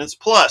routine maintenance.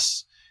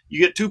 Plus, you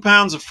get 2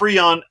 pounds of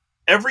Freon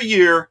every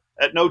year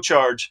at no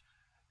charge.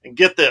 And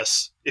get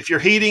this, if your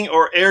heating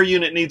or air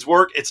unit needs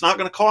work, it's not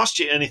going to cost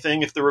you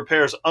anything if the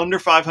repair is under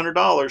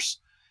 $500.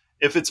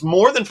 If it's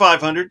more than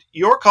 $500,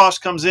 your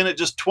cost comes in at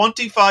just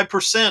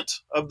 25%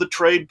 of the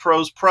Trade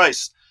Pros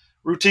price.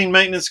 Routine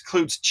maintenance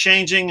includes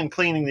changing and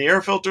cleaning the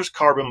air filters,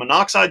 carbon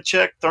monoxide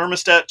check,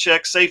 thermostat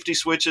check, safety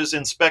switches,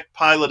 inspect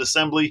pilot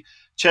assembly,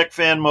 check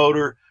fan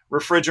motor,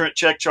 refrigerant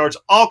check charge,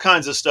 all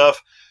kinds of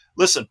stuff.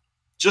 Listen,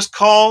 just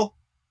call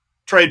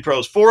Trade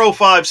Pros,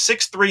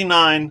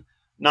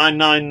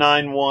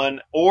 405-639-9991,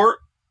 or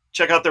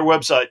check out their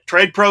website,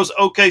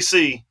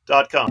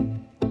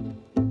 tradeprosokc.com.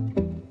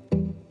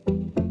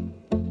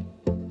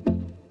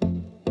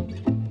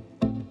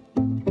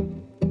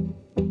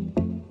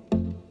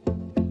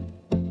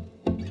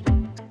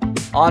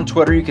 On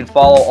Twitter, you can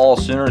follow All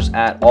Sooners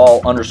at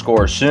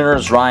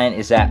all_Sooners. Ryan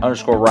is at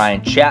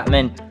 _Ryan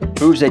Chapman.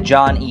 Who's at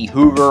John E.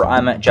 Hoover.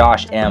 I'm at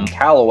Josh M.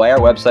 Callaway. Our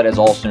website is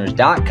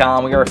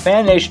allsooners.com. We are a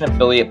Fan Nation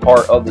affiliate,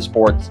 part of the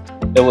Sports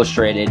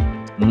Illustrated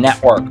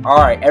Network. All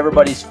right,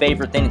 everybody's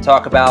favorite thing to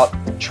talk about,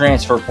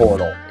 transfer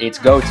portal. It's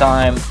go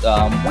time.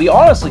 We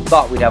honestly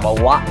thought we'd have a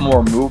lot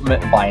more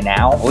movement by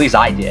now. At least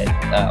I did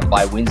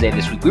by Wednesday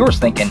this week. We were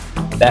thinking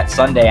that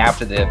Sunday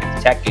after the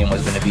Tech game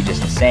was going to be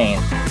just insane.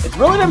 It's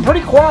really been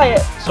pretty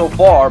quiet so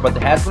far, but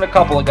there has been a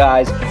couple of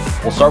guys.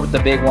 We'll start with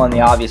the big one,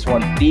 the obvious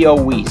one. Theo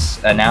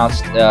Weiss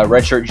announced,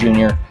 redshirt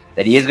junior,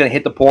 that he is going to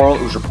hit the portal.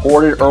 It was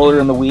reported earlier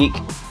in the week,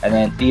 and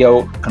then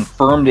Theo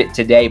confirmed it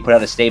today, put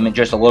out a statement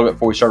just a little bit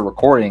before we started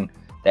recording,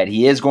 that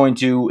he is going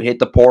to hit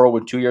the portal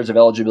with 2 years of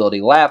eligibility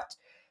left.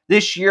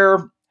 This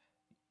year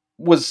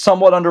was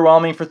somewhat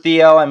underwhelming for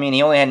Theo. I mean,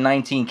 he only had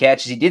 19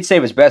 catches. He did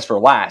save his best for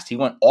last. He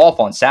went off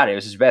on Saturday. It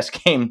was his best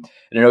game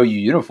in an OU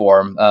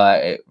uniform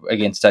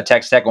against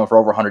Texas Tech, going for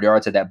over 100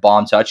 yards at that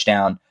bomb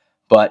touchdown.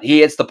 But he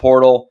hits the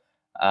portal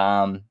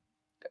and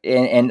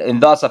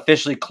thus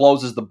officially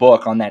closes the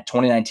book on that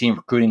 2019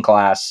 recruiting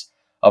class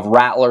of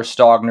Rattler,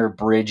 Stogner,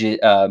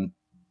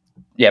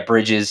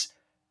 Bridges,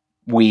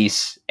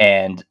 Weiss,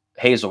 and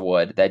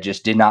Hazelwood that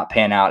just did not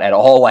pan out at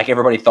all like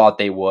everybody thought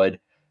they would.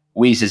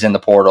 Weiss is in the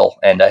portal,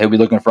 and he'll be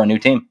looking for a new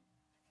team.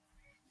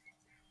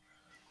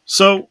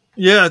 So,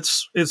 yeah,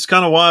 it's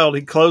kind of wild.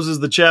 He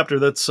closes the chapter.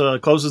 That's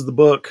closes the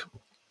book.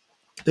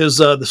 Is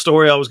the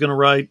story I was going to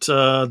write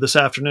this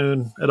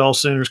afternoon at All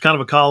Sooners, kind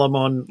of a column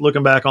on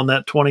looking back on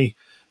that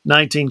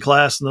 2019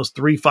 class and those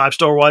 3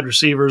 5-star wide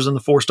receivers and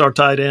the 4-star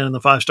tight end and the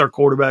 5-star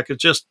quarterback.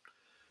 It's just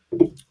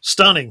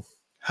stunning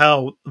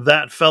how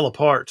that fell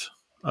apart.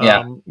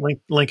 Yeah.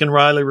 Lincoln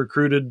Riley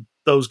recruited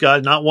those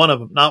guys. Not one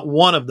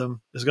of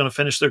them is going to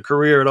finish their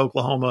career at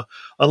Oklahoma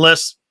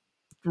unless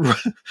I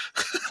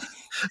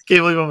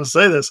can't believe I'm going to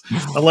say this,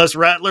 unless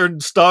Rattler and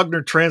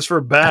Stogner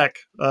transfer back.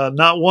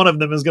 Not one of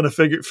them is going to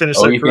finish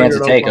their career at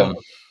Oklahoma.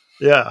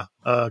 Yeah,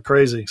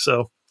 crazy.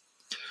 So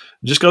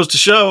it just goes to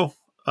show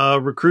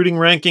recruiting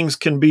rankings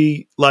can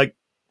be like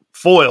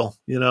foil.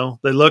 You know,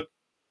 they look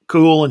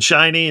cool and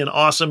shiny and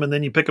awesome, and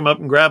then you pick them up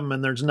and grab them,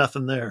 and there's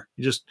nothing there.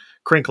 You just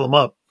crinkle them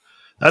up.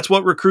 That's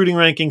what recruiting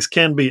rankings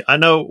can be. I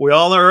know we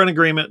all are in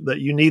agreement that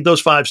you need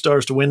those 5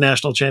 stars to win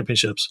national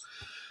championships.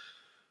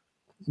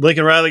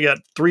 Lincoln Riley got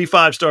 3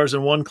 5-stars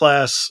in one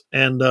class,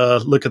 and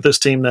look at this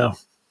team now.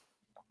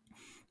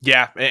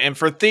 Yeah, and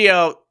for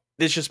Theo,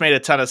 this just made a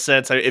ton of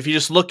sense. If you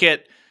just look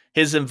at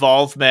his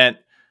involvement,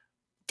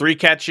 3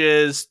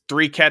 catches,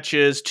 2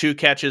 catches.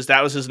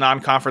 That was his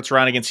non-conference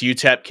run against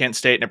UTEP, Kent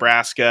State,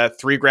 Nebraska.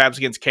 3 grabs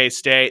against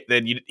K-State.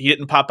 Then he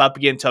didn't pop up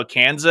again until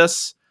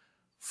Kansas.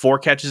 4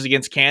 catches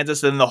against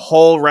Kansas. Then the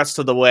whole rest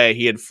of the way,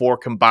 he had 4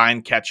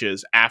 combined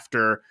catches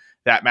after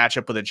that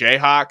matchup with the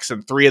Jayhawks,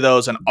 and 3 of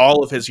those and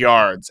all of his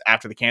yards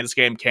after the Kansas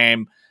game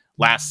came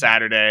last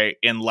Saturday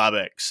in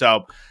Lubbock.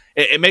 So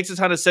it makes a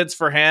ton of sense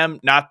for him.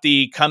 Not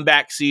the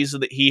comeback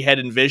season that he had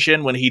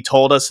envisioned when he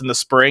told us in the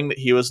spring that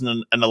he was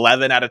an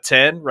 11 out of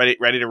 10, ready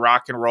to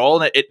rock and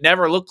roll. And it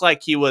never looked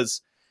like he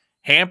was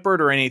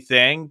hampered or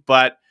anything.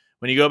 But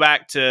when you go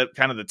back to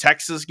kind of the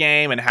Texas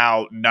game and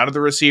how none of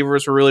the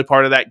receivers were really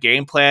part of that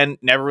game plan,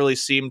 never really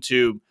seemed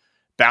to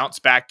bounce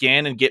back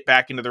in and get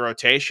back into the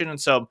rotation.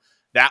 And so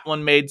that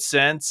one made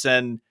sense.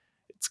 And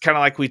it's kind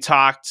of like we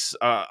talked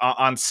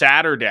on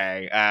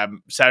Saturday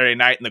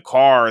night in the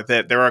car,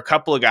 that there were a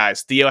couple of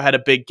guys. Theo had a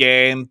big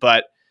game,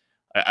 but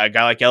a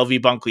guy like LV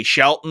Bunkley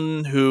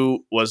Shelton,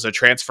 who was a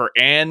transfer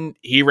in,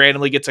 he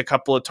randomly gets a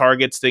couple of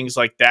targets, things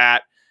like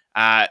that.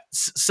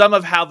 Some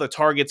of how the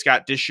targets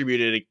got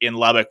distributed in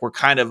Lubbock were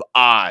kind of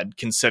odd,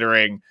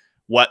 considering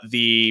what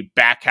the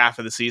back half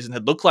of the season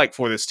had looked like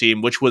for this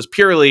team, which was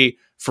purely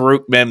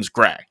Farouk Mims,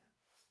 Gray,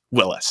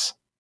 Willis.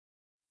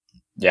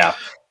 Yeah.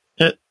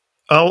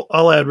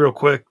 I'll add real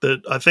quick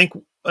that I think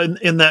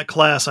in that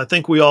class, I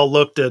think we all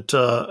looked at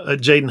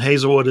Jaden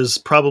Hazelwood as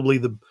probably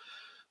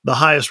the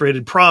highest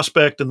rated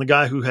prospect and the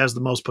guy who has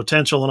the most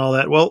potential and all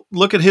that. Well,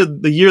 look at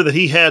the year that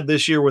he had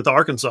this year with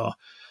Arkansas.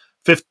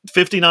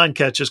 59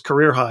 catches,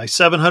 career high,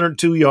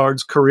 702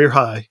 yards, career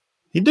high.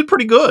 He did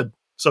pretty good.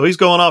 So he's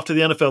going off to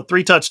the NFL,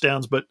 3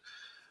 touchdowns, but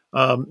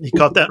he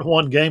caught that in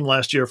one game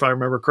last year, if I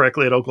remember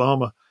correctly, at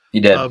Oklahoma. He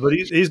did. But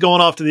he's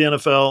going off to the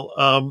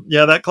NFL.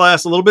 That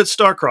class, a little bit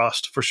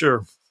star-crossed for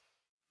sure.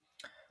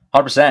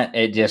 100%.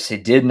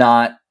 It did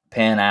not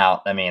pan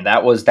out. I mean,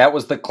 that was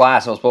the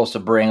class that was supposed to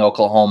bring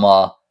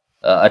Oklahoma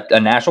a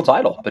national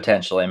title,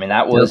 potentially. I mean,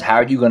 that was how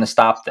are you going to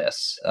stop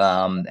this?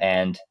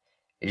 And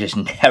it just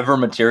never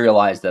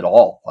materialized at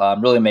all.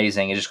 Really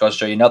amazing. It just goes to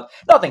show you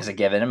nothing's a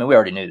given. I mean, we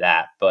already knew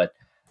that, but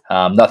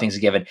nothing's a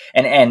given.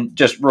 And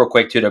just real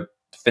quick, too, to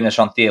finish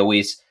on Theo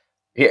Weiss,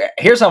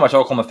 here's how much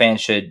Oklahoma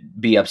fans should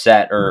be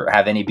upset or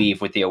have any beef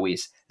with Theo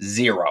Weiss.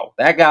 0.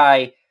 That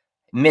guy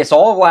missed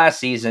all of last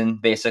season,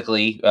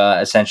 basically,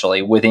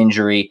 essentially, with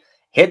injury,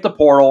 hit the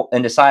portal,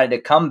 and decided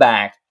to come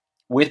back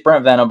with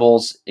Brent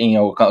Venables,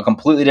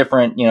 completely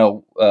different,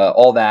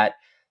 all that.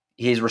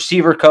 His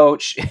receiver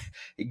coach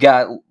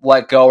got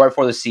let go right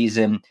before the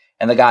season,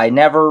 and the guy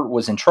never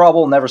was in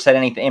trouble, never said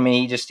anything. I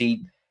mean,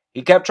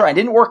 he kept trying. It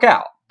didn't work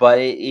out, but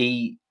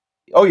OU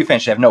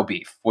fans should have no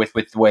beef with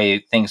the way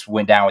things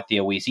went down with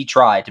Theo Weiss. He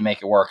tried to make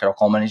it work at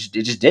Oklahoma, and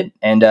it just didn't.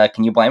 And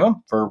can you blame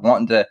him for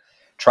wanting to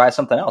try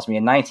something else? I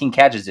mean, he had 19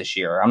 catches this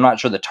year. I'm not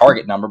sure the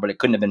target number, but it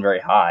couldn't have been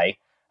very high.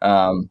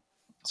 I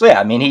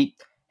mean,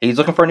 he's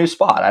looking for a new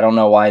spot. I don't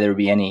know why there would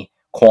be any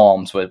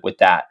qualms with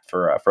that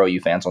for OU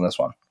fans on this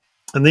one.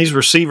 And these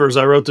receivers,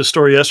 I wrote this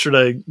story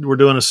yesterday. We're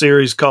doing a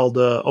series called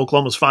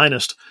Oklahoma's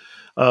Finest.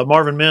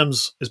 Marvin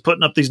Mims is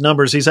putting up these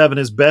numbers. He's having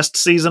his best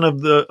season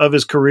of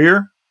his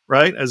career,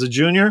 right, as a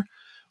junior,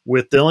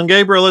 with Dillon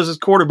Gabriel as his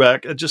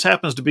quarterback. It just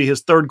happens to be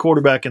his 3rd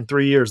quarterback in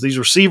 3 years. These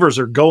receivers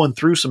are going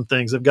through some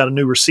things. They've got a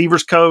new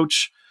receivers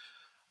coach.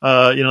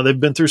 They've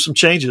been through some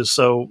changes.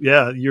 So,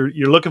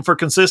 you're looking for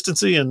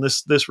consistency, and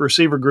this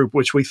receiver group,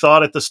 which we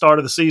thought at the start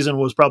of the season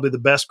was probably the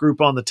best group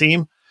on the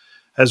team,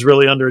 has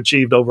really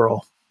underachieved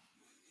overall.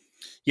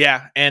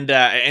 Yeah, and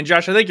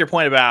Josh, I think your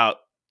point about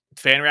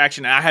fan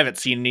reaction, I haven't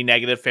seen any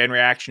negative fan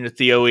reaction to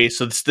Theo Weiss,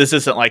 so this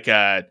isn't like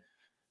a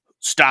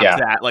stop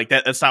that. Like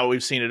that's not what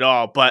we've seen at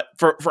all. But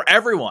for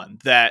everyone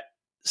that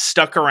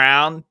stuck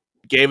around,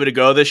 gave it a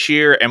go this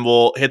year, and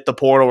will hit the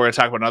portal, we're going to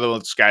talk about another one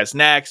of those guys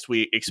next.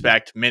 We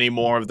expect many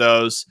more of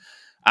those.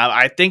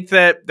 I think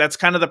that's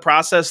kind of the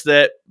process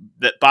that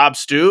Bob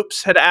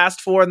Stoops had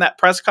asked for in that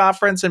press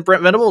conference, and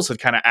Brent Venables had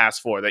kind of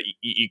asked for, that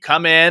you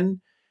come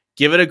in,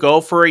 give it a go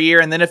for a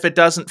year, and then if it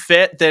doesn't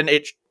fit, then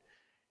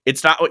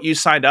it's not what you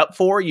signed up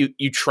for.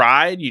 You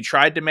tried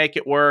to make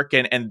it work,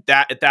 and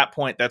that at that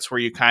point, that's where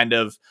you kind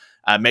of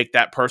make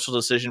that personal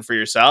decision for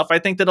yourself. I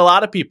think that a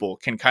lot of people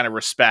can kind of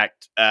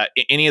respect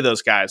any of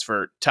those guys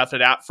for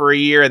toughing it out for a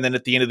year, and then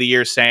at the end of the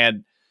year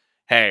saying,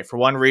 hey, for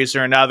one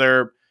reason or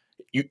another,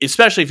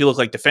 especially if you look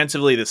like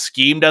defensively, the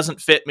scheme doesn't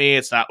fit me.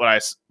 It's not what I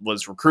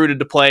was recruited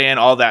to play in,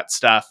 all that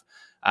stuff.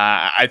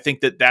 I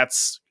think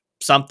that's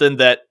something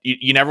that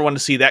you never want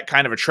to see, that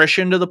kind of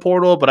attrition to the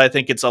portal, but I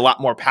think it's a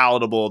lot more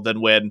palatable than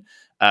when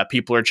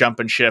people are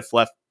jumping shift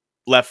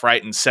left,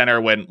 right, and center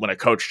when a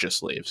coach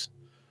just leaves.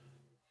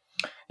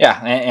 Yeah,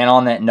 and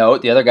on that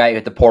note, the other guy who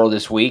hit the portal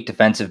this week,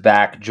 defensive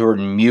back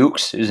Jordan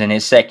Mukes, who's in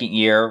his 2nd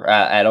year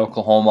at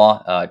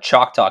Oklahoma.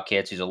 Choctaw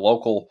Kids, he's a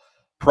local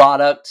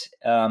product.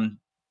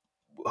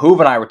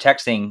 Hoover and I were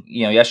texting,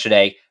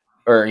 yesterday,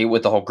 or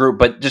with the whole group,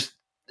 but just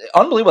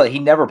unbelievable that he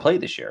never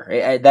played this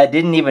year. That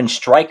didn't even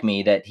strike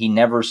me that he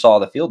never saw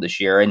the field this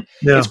year. And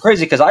It's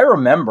crazy because I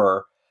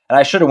remember, and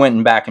I should have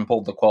went back and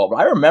pulled the quote, but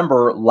I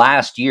remember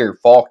last year,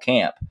 fall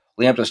camp,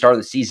 leading up to the start of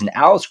the season,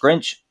 Alice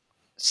Grinch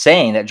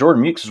saying that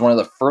Jordan Mukes was one of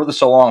the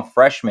furthest along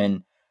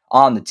freshmen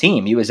on the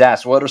team. He was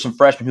asked, what are some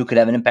freshmen who could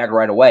have an impact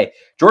right away?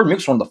 Jordan Mukes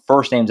was one of the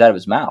first names out of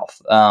his mouth.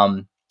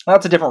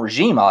 That's a different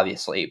regime,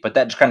 obviously, but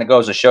that just kind of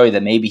goes to show you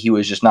that maybe he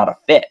was just not a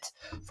fit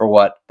for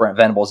what Brent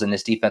Venables and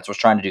this defense was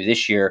trying to do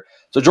this year.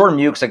 So Jordan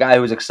Mukes, a guy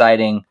who was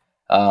exciting,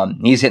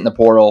 he's hitting the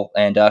portal,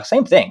 and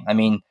same thing. I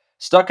mean,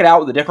 stuck it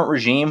out with a different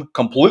regime,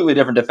 completely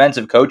different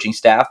defensive coaching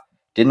staff.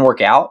 Didn't work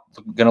out.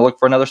 Going to look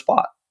for another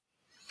spot.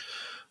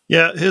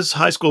 Yeah, his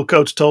high school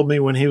coach told me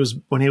when he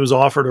was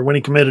offered or when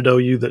he committed to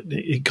OU that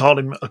he called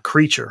him a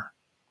creature.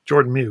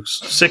 Jordan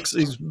Mukes,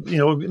 he's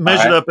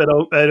measured up at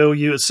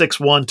OU at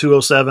 6'1",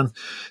 207.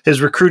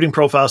 His recruiting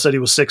profile said he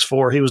was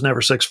 6'4". He was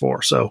never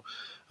 6'4". So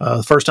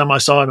the first time I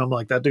saw him, I'm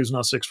like, that dude's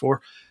not 6'4".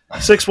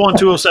 6'1",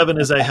 207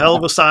 is a hell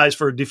of a size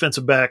for a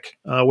defensive back,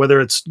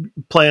 whether it's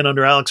playing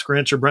under Alex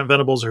Grinch or Brent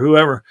Venables or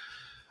whoever.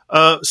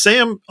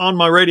 Sam, on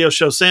my radio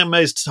show, Sam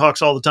Mays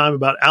talks all the time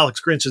about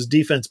Alex Grinch's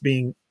defense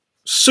being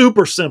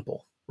super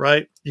simple,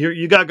 right?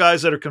 You got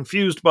guys that are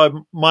confused by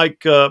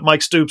Mike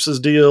Stoops'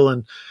 deal,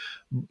 and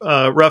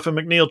Ruffin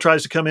McNeil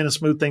tries to come in and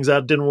smooth things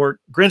out. It didn't work.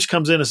 Grinch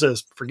comes in and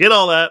says, forget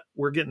all that.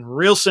 We're getting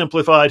real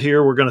simplified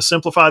here. We're going to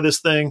simplify this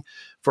thing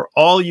for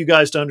all you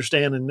guys to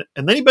understand. And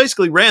then he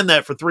basically ran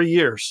that for 3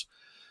 years.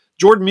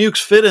 Jordan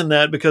Mukes fit in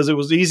that because it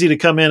was easy to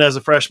come in as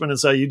a freshman and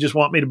say, you just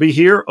want me to be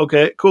here?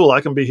 Okay, cool.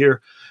 I can be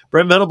here.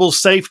 Brent Venables'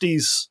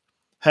 safeties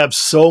have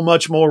so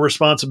much more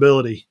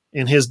responsibility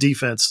in his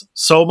defense,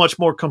 so much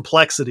more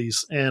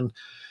complexities. And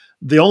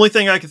the only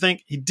thing I can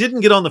think, he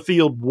didn't get on the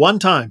field one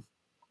time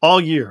all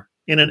year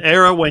in an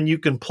era when you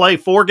can play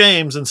 4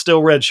 games and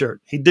still redshirt.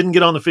 He didn't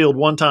get on the field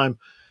one time.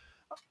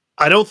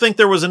 I don't think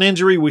there was an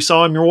injury. We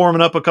saw him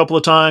warming up a couple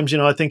of times.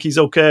 I think he's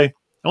okay.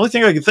 The only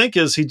thing I can think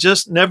is he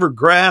just never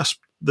grasped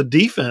the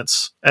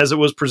defense as it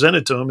was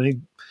presented to him, and he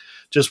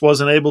just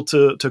wasn't able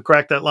to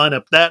crack that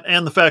lineup. That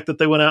and the fact that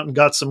they went out and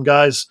got some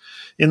guys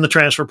in the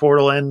transfer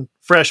portal and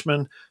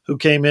freshmen who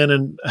came in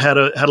and had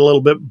a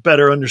little bit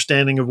better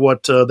understanding of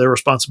what their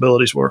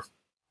responsibilities were.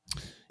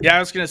 Yeah, I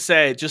was going to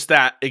say just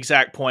that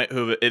exact point,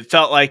 Hoover. It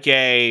felt like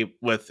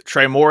with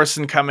Trey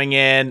Morrison coming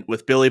in,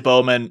 with Billy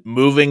Bowman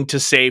moving to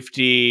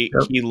safety,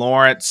 yep. Key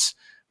Lawrence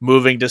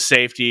moving to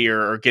safety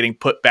or getting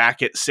put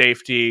back at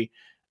safety,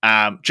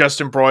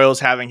 Justin Broyles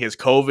having his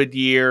COVID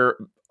year,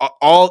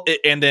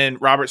 and then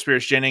Robert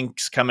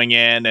Spears-Jennings coming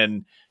in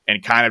and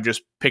kind of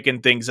just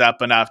picking things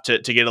up enough to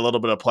get a little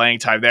bit of playing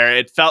time there.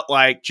 It felt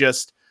like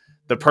just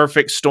the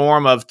perfect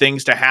storm of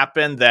things to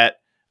happen that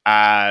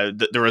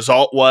the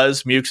result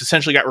was Mukes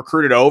essentially got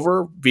recruited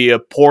over via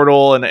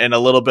portal and a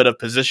little bit of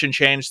position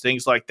change,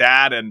 things like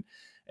that.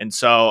 And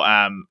so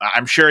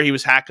I'm sure he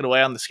was hacking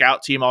away on the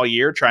scout team all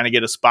year trying to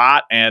get a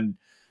spot and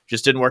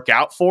just didn't work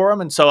out for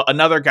him. And so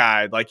another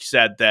guy, like you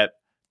said, that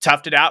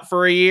toughed it out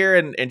for a year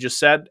and just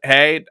said,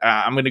 hey,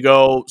 I'm going to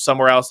go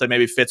somewhere else that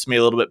maybe fits me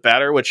a little bit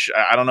better, which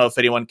I don't know if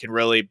anyone can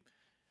really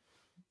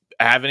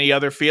have any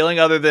other feeling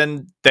other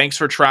than thanks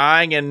for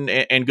trying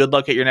and good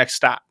luck at your next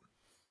stop.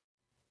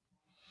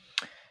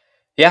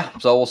 Yeah,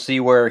 so we'll see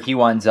where he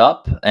winds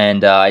up,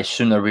 and I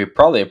assume there'll be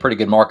probably a pretty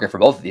good market for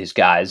both of these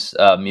guys,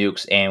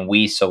 Mukes and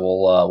Weiss. So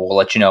we'll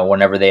let you know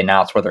whenever they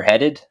announce where they're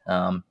headed.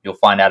 You'll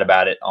find out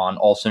about it on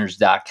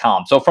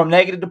AllSooners.com. So from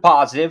negative to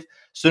positive,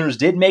 Sooners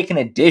did make an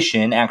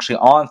addition actually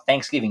on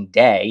Thanksgiving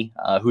Day.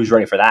 Who's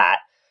ready for that?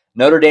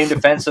 Notre Dame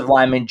defensive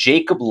lineman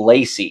Jacob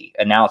Lacey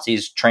announced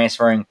he's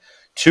transferring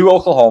to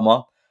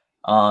Oklahoma.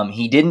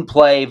 He didn't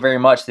play very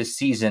much this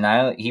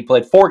season. He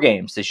played 4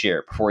 games this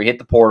year before he hit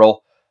the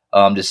portal.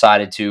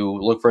 Decided to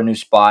look for a new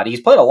spot. He's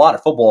played a lot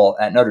of football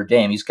at Notre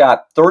Dame. He's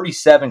got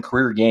 37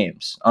 career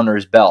games under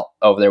his belt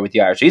over there with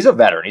the Irish. He's a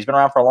veteran. He's been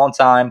around for a long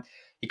time.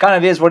 He kind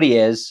of is what he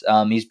is.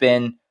 He's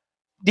been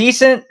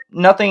decent,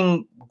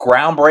 nothing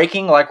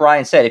groundbreaking. Like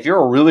Ryan said, if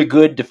you're a really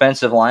good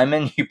defensive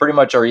lineman, you pretty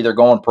much are either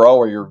going pro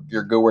or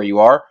you're good where you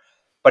are.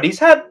 But he's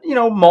had,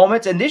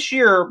 moments. And this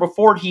year,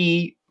 before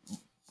he,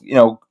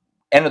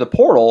 entered the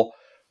portal,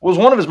 was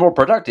one of his more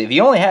productive. He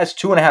only has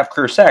 2.5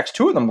 career sacks.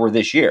 2 of them were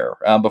this year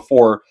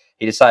before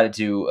he decided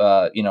to,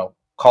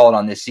 call it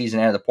on this season,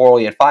 enter the portal.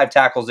 He had 5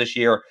 tackles this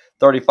year,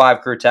 35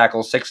 career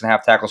tackles,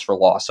 6.5 tackles for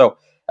loss. So,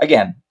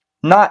 again,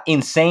 not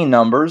insane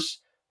numbers,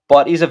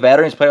 but he's a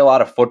veteran. He's played a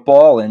lot of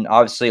football, and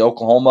obviously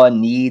Oklahoma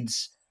need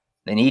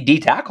D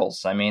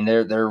tackles. I mean,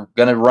 they're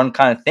going to run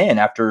kind of thin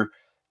after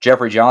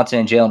Jeffrey Johnson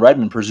and Jalen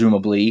Redmond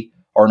presumably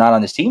are not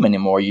on this team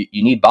anymore. You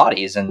need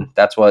bodies, and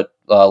that's what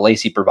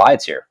Lacey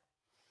provides here.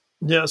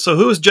 Yeah, so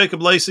who is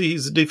Jacob Lacey?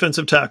 He's a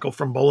defensive tackle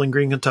from Bowling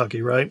Green,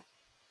 Kentucky, right?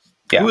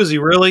 Yeah. Who is he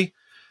really?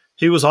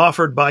 He was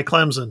offered by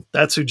Clemson.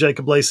 That's who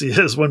Jacob Lacey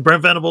is. When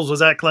Brent Venables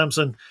was at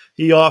Clemson,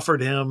 he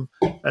offered him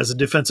as a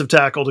defensive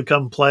tackle to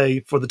come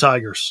play for the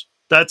Tigers.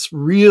 That's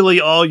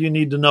really all you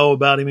need to know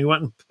about him. He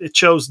went and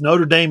chose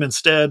Notre Dame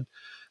instead,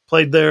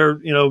 played there,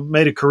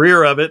 made a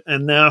career of it,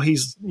 and now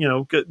he's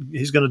going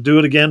to do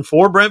it again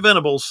for Brent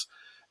Venables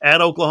at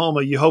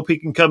Oklahoma. You hope he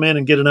can come in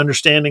and get an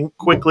understanding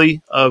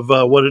quickly of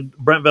what a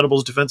Brent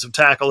Venables defensive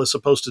tackle is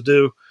supposed to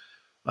do.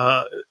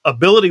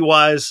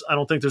 Ability-wise, I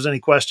don't think there's any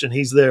question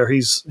he's there.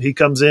 He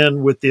comes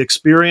in with the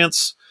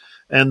experience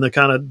and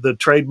the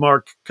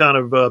trademark kind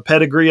of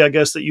pedigree, I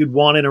guess, that you'd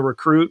want in a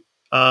recruit.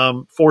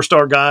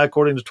 4-star guy,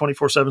 according to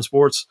 24/7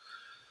 Sports.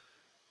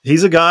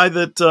 He's a guy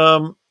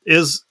that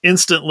is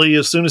instantly,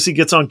 as soon as he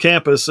gets on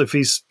campus, if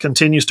he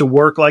continues to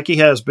work like he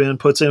has been,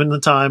 puts in the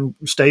time,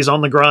 stays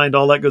on the grind,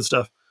 all that good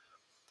stuff,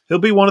 he'll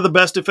be one of the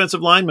best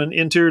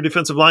interior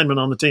defensive linemen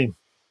on the team.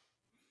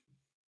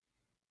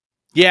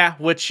 Yeah,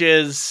 which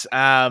is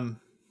not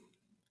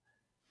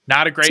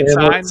a great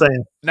sign.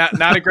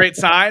 Not a great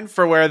sign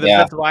for where the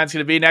defensive line is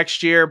going to be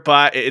next year,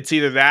 but it's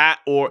either that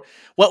or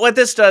what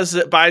this does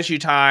is it buys you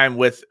time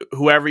with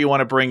whoever you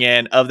want to bring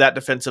in of that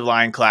defensive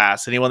line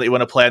class. Anyone that you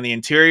want to play on the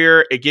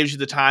interior, it gives you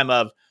the time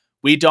of,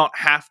 we don't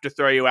have to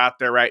throw you out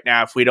there right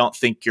now if we don't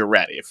think you're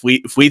ready.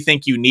 If we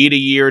think you need a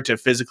year to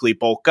physically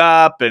bulk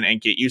up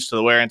and get used to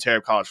the wear and tear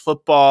of college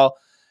football,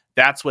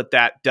 that's what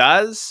that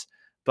does.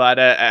 But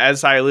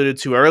as I alluded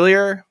to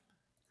earlier,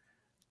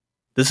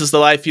 this is the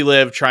life you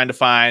live trying to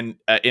find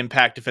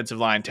impact defensive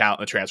line talent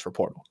in the transfer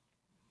portal.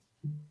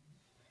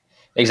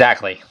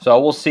 Exactly. So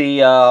we'll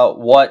see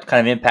what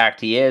kind of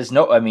impact he is.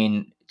 No, I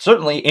mean,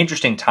 certainly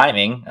interesting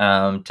timing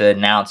to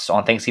announce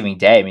on Thanksgiving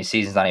Day. I mean,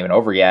 season's not even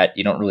over yet.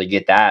 You don't really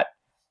get that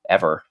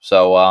ever.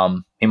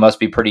 So he must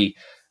be pretty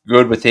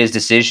good with his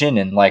decision.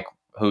 And like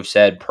Hoof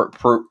said,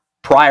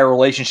 prior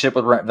relationship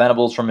with Brent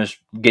Venables from his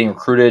getting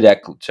recruited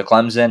to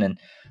Clemson, and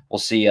we'll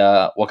see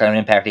what kind of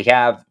impact he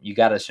have. You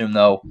got to assume,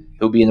 though,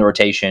 he'll be in the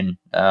rotation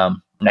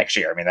next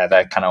year. I mean,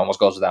 that kind of almost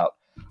goes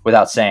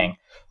without saying.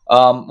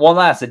 One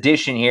last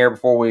addition here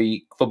before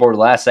we flip over to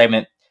the last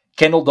segment.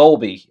 Kendall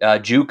Dolby,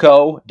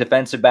 JUCO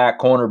defensive back,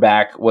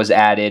 cornerback, was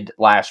added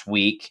last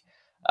week.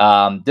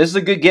 This is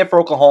a good get for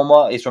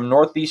Oklahoma. He's from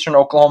Northeastern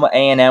Oklahoma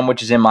A&M,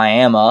 which is in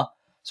Miami.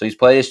 So he's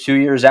played his 2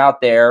 years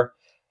out there.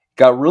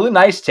 Got really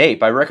nice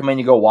tape. I recommend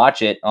you go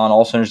watch it on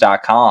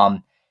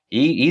AllSooners.com.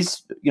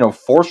 He's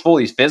forceful.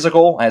 He's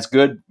physical. Has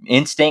good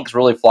instincts.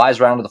 Really flies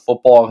around with the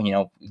football.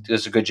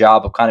 Does a good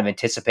job of kind of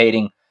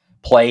anticipating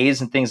plays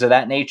and things of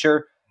that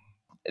nature.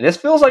 This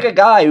feels like a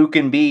guy who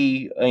can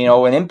be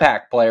an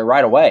impact player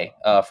right away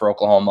for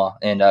Oklahoma.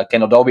 And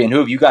Kendall Dolby, and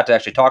Hoove, you got to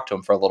actually talk to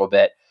him for a little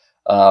bit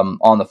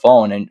on the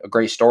phone, and a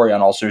great story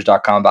on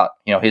AllSooners.com about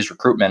his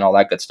recruitment and all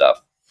that good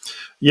stuff.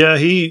 Yeah,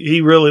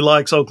 he really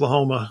likes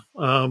Oklahoma.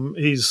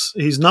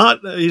 He's not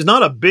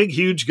a big,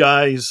 huge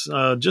guy. He's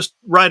just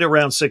right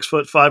around 6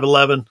 foot,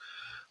 5'11",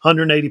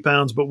 180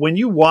 pounds. But when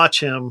you watch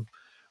him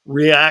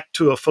react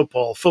to a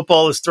football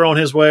is thrown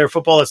his way, or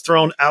football is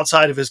thrown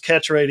outside of his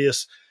catch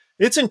radius,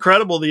 it's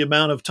incredible the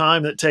amount of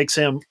time that takes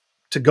him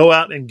to go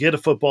out and get a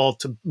football,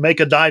 to make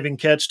a diving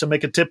catch, to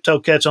make a tiptoe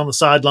catch on the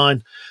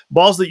sideline.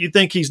 Balls that you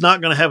think he's not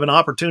going to have an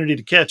opportunity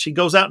to catch, he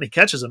goes out and he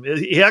catches them.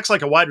 He acts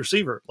like a wide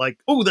receiver, like,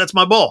 oh, that's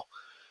my ball.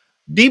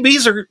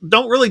 DBs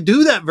don't really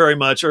do that very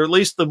much, or at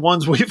least the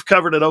ones we've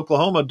covered at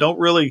Oklahoma don't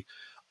really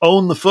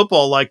own the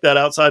football like that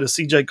outside of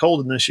CJ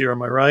Colden this year.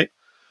 Am I right?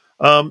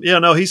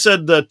 He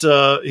said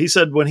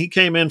that when he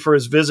came in for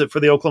his visit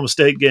for the Oklahoma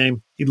State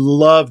game, he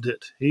loved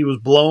it. He was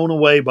blown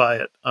away by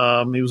it.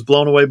 He was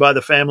blown away by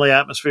the family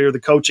atmosphere, the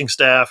coaching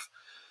staff,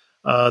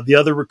 the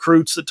other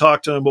recruits that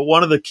talked to him. But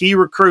one of the key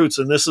recruits,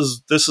 and this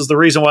is the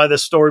reason why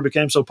this story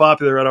became so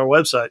popular at our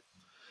website,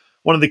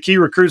 one of the key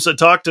recruits that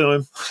talked to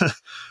him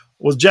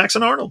was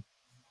Jackson Arnold.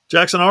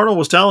 Jackson Arnold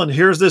was telling,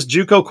 here's this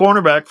JUCO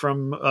cornerback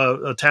from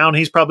a town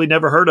he's probably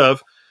never heard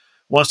of,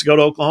 wants to go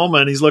to Oklahoma,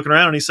 and he's looking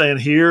around and he's saying,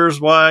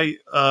 here's why.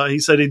 He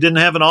said he didn't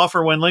have an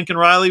offer when Lincoln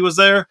Riley was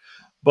there,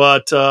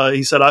 but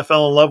he said, I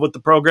fell in love with the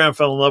program,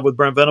 fell in love with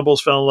Brent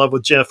Venables, fell in love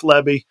with Jeff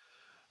Lebby,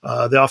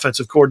 the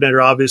offensive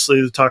coordinator.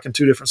 Obviously, they're talking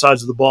two different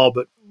sides of the ball,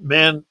 but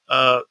man,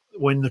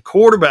 when the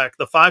quarterback,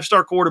 the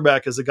 5-star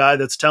quarterback, is the guy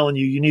that's telling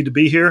you need to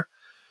be here,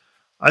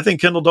 I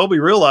think Kendall Dolby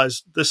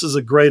realized this is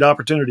a great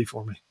opportunity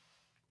for me.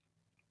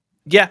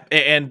 Yeah,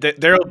 and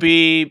there'll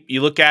be,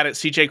 you look at it,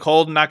 CJ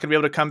Colden not going to be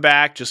able to come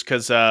back just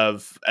because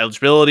of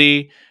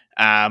eligibility,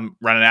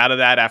 running out of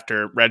that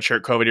after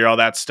redshirt, COVID year, all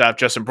that stuff.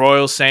 Justin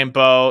Broyles, same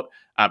boat.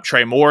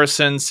 Trey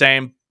Morrison,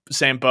 same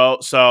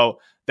boat. So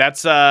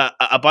that's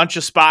a bunch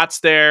of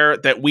spots there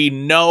that we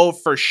know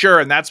for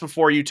sure, and that's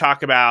before you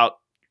talk about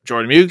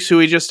Jordan Mukes, who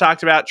we just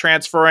talked about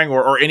transferring,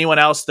 or anyone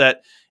else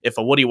that, if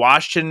a Woody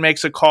Washington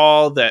makes a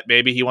call, that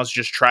maybe he wants to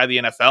just try the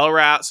NFL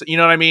route. So, you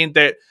know what I mean?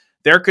 That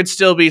there could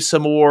still be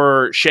some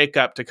more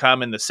shakeup to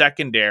come in the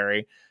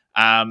secondary.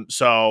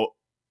 So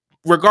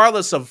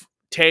regardless of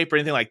tape or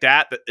anything like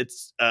that,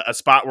 it's a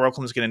spot where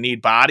Oklahoma's going to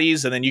need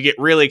bodies. And then you get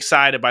really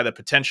excited by the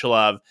potential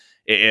of,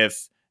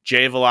 if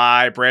Jay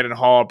Valai, Brandon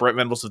Hall, Brent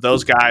Venables, of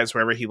those guys,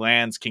 wherever he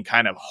lands, can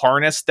kind of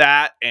harness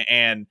that.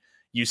 And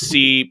you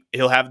see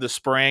he'll have the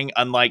spring,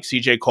 unlike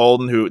CJ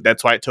Colden, who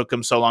that's why it took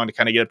him so long to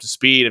kind of get up to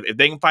speed. If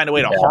they can find a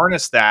way to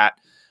harness that,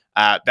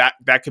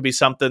 that could be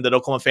something that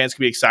Oklahoma fans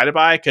could be excited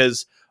by,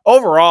 because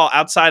overall,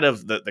 outside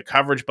of the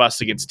coverage bust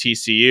against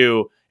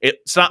TCU,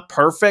 it's not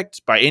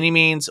perfect by any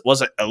means. It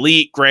wasn't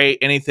elite, great,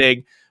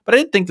 anything. But I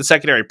didn't think the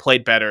secondary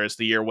played better as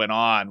the year went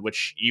on,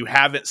 which you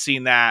haven't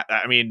seen that.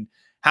 I mean,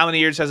 how many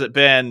years has it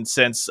been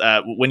since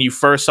when you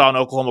first saw an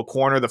Oklahoma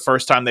corner the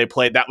first time they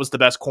played, that was the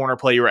best corner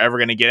play you were ever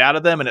going to get out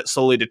of them, and it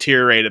slowly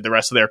deteriorated the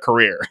rest of their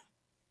career.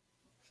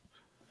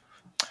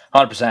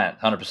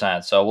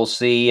 100%. So we'll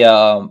see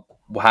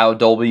how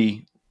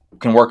Dolby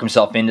can work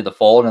himself into the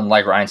fold. And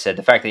like Ryan said,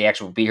 the fact that he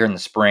actually will be here in the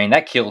spring,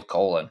 that killed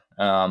Colin.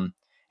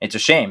 It's a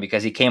shame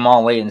because he came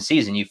on late in the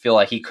season. You feel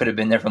like he could have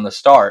been there from the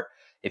start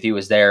if he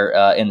was there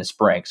in the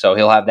spring. So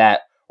he'll have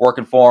that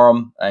working for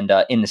him. And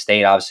in the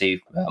state,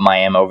 obviously,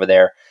 Miami over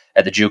there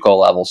at the JUCO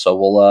level. So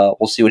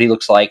we'll see what he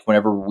looks like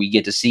whenever we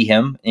get to see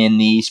him in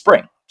the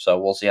spring. So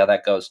we'll see how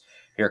that goes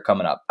here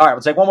coming up. All right,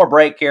 we'll take one more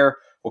break here.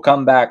 We'll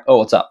come back. Oh,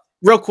 what's up?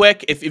 Real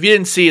quick, if you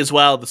didn't see as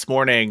well this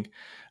morning,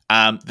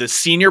 the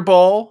Senior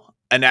Bowl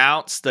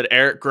announced that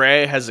Eric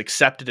Gray has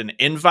accepted an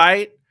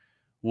invite,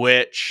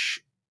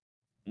 which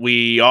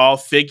we all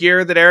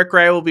figure that Eric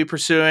Gray will be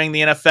pursuing the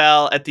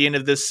NFL at the end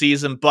of this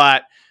season.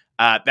 But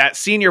that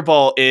Senior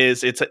Bowl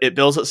it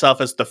bills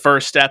itself as the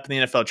first step in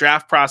the NFL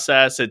draft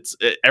process.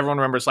 Everyone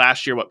remembers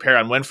last year what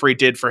Perron Winfrey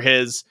did for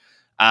his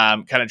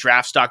kind of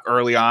draft stock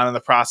early on in the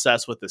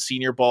process with the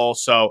Senior Bowl.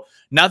 So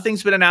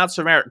nothing's been announced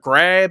from Eric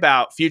Gray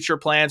about future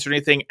plans or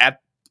anything at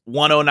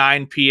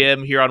 1:09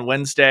 p.m. here on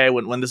Wednesday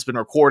when this has been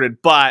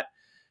recorded, but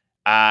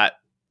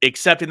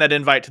accepting that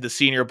invite to the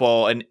Senior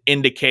Bowl, an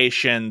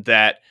indication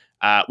that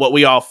what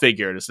we all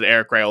figured is that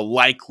Eric Gray will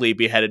likely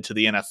be headed to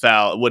the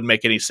NFL. It wouldn't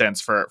make any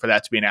sense for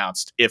that to be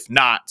announced if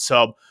not.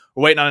 So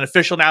we're waiting on an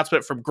official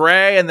announcement from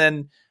Gray, and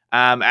then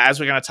as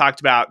we kind of talked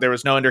about, there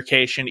was no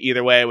indication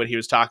either way when he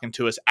was talking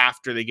to us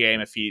after the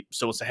game if he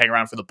still wants to hang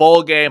around for the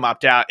bowl game,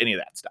 opt out, any of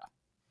that stuff.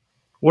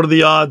 What are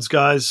the odds,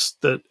 guys,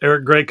 that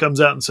Eric Gray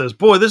comes out and says,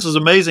 boy, this is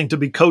amazing to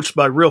be coached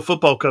by real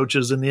football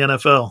coaches in the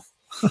NFL,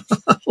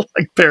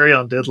 like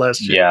Perrion did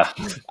last year? Yeah.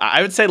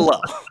 I would say low.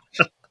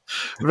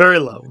 Very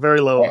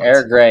low odds.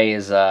 Eric Gray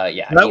is,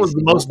 That was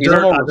the most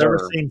dirt I've ever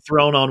seen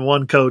thrown on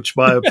one coach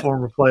by a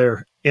former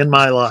player in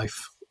my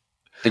life.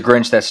 The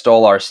Grinch that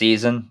stole our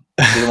season.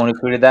 Is he the one who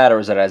tweeted that, or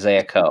was it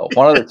Isaiah Coe?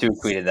 One of the two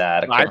tweeted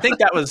that. I think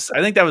that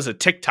was a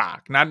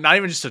TikTok, not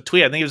even just a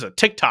tweet. I think it was a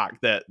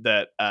TikTok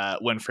that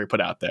Winfrey put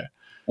out there.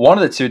 One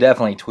of the two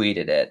definitely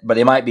tweeted it, but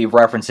it might be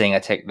referencing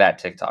that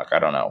TikTok. I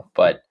don't know,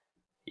 but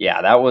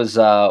yeah, that was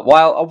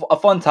a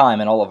fun time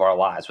in all of our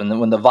lives when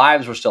the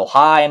vibes were still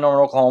high in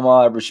Norman,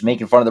 Oklahoma. Everybody was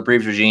making fun of the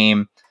previous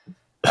regime.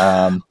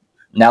 Now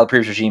the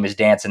previous regime is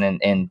dancing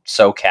in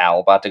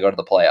SoCal, about to go to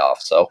the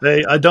playoffs. So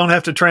hey, I don't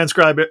have to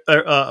transcribe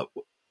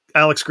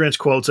Alex Grinch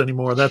quotes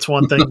anymore. That's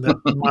one thing that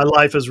my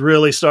life is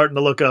really starting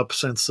to look up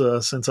since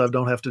I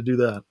don't have to do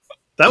that.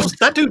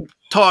 That dude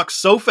talked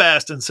so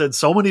fast and said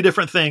so many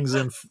different things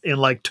in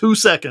like 2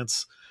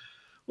 seconds.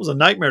 It was a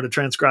nightmare to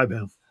transcribe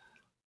him.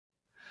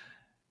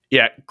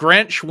 Yeah,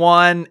 Grinch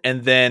 1,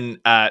 and then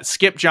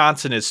Skip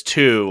Johnson is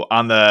 2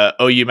 on the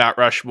OU Mount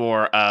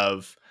Rushmore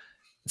of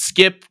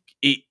Skip.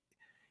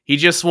 He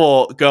just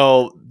will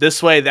go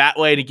this way, that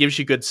way, and he gives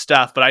you good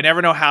stuff. But I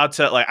never know how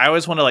to, I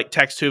always want to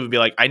text Hoover and be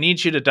like, I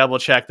need you to double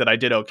check that I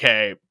did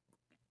okay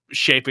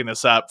shaping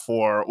this up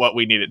for what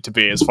we need it to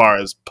be as far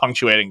as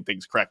punctuating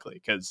things correctly.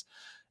 Because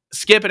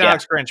Skip and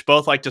Alex Grinch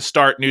both like to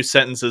start new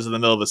sentences in the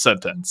middle of a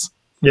sentence.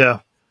 Yeah.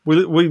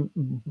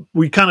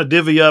 We kind of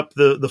divvy up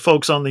the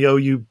folks on the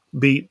OU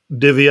beat,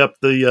 divvy up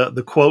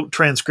the quote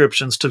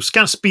transcriptions to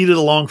kind of speed it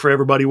along for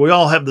everybody. We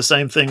all have the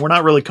same thing. We're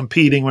not really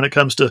competing when it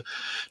comes to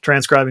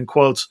transcribing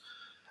quotes.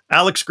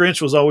 Alex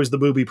Grinch was always the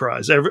booby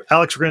prize.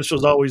 Alex Grinch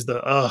was always the,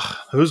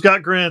 who's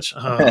got Grinch?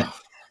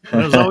 It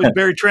was always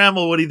Barry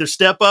Trammell would either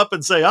step up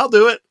and say, I'll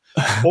do it,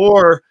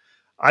 or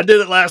I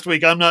did it last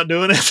week, I'm not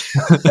doing it.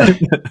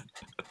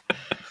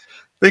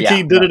 I think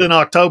he did it in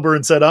October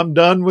and said, I'm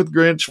done with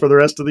Grinch for the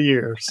rest of the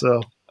year.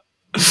 So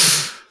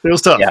it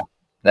was tough. Yeah,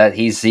 that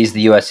he's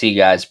the USC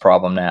guy's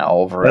problem now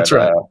over That's at,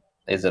 right.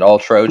 Is it all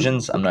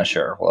Trojans? I'm not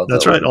sure. Well,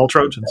 that's right. All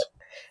Trojans.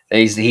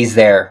 He's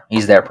their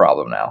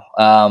problem now.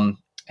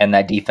 And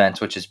that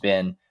defense, which has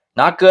been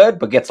not good,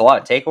 but gets a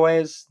lot of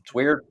takeaways. It's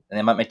weird, and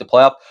they might make the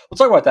playoff. We'll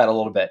talk about that a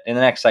little bit in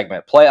the next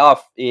segment. Playoff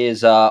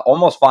is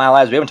almost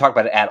finalized. We haven't talked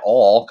about it at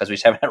all because we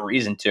just haven't had a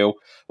reason to.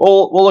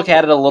 We'll look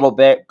at it a little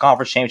bit.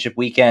 Conference championship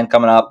weekend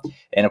coming up,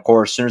 and of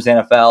course, Sooners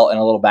NFL and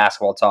a little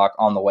basketball talk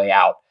on the way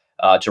out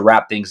to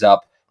wrap things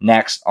up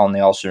next on the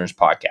AllSooners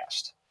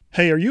Podcast.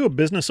 Hey, are you a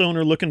business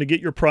owner looking to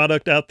get your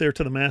product out there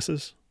to the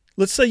masses?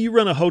 Let's say you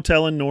run a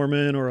hotel in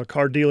Norman or a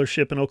car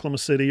dealership in Oklahoma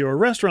City or a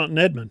restaurant in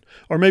Edmond,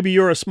 or maybe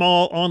you're a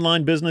small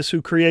online business who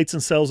creates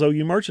and sells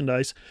OU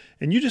merchandise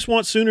and you just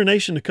want Sooner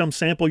Nation to come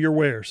sample your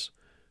wares.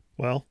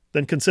 Well,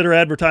 then consider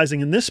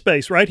advertising in this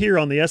space right here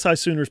on the SI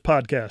Sooners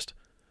Podcast.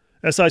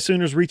 SI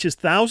Sooners reaches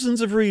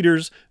thousands of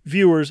readers,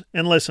 viewers,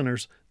 and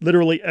listeners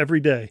literally every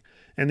day,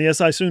 and the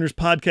SI Sooners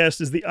Podcast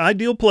is the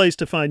ideal place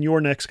to find your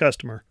next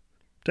customer.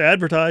 To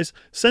advertise,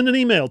 send an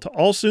email to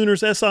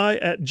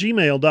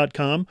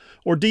allsoonersi@gmail.com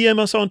or DM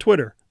us on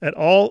Twitter at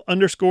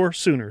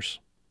all_Sooners.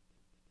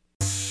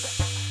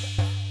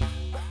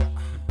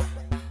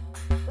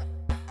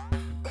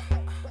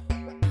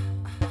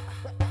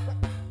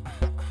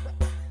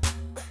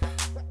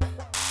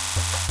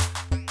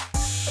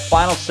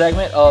 final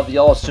segment of the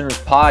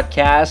AllSooners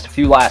Podcast. A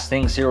few last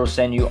things here will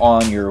send you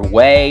on your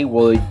way.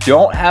 We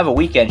don't have a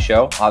weekend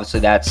show.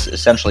 Obviously, that's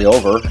essentially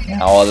over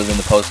now, other than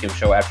the post-game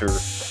show after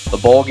the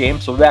bowl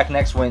game. So we'll be back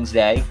next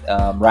Wednesday,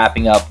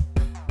 wrapping up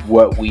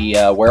where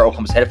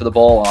Oklahoma's headed for the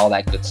bowl and all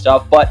that good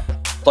stuff. But we'll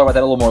talk about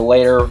that a little more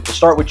later. We'll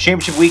start with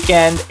championship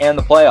weekend and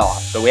the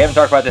playoffs. So we haven't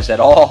talked about this at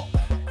all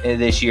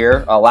this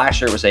year.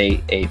 Last year it was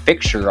a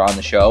fixture on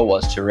the show,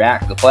 was to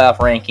react to the playoff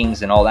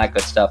rankings and all that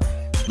good stuff.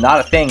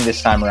 Not a thing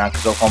this time around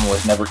because Oklahoma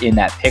was never in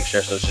that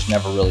picture, so it's just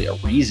never really a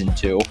reason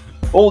to.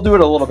 But we'll do it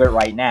a little bit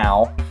right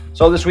now.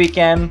 So this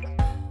weekend,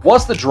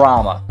 what's the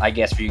drama, I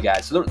guess, for you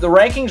guys? So the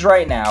rankings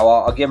right now,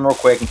 I'll give them real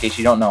quick in case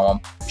you don't know them.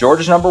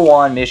 Georgia's number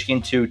 1,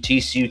 Michigan 2,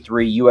 TCU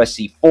 3,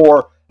 USC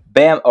 4,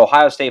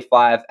 Ohio State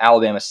 5,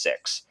 Alabama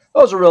 6.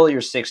 Those are really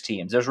your 6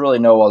 teams. There's really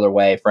no other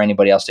way for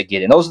anybody else to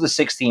get in. Those are the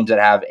 6 teams that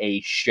have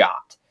a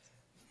shot.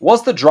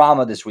 What's the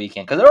drama this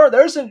weekend? Because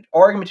there's an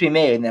argument to be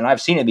made, and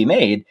I've seen it be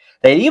made,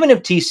 that even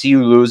if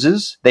TCU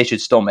loses, they should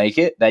still make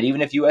it. That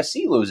even if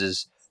USC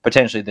loses,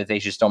 potentially that they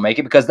should still make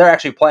it because they're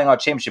actually playing on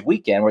championship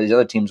weekend where these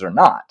other teams are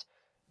not.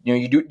 You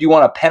know, do you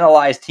want to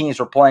penalize teams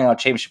for playing on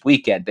championship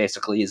weekend,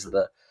 basically, is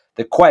the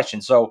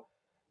question. So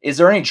is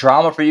there any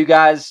drama for you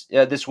guys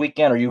this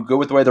weekend? Are you good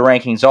with the way the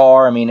rankings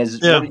are? I mean,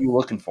 what are you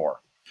looking for?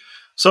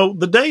 So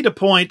the data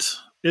point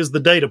is the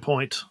data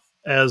point,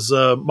 as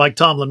Mike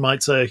Tomlin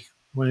might say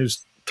when he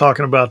was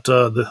talking about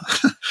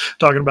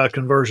talking about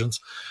conversions.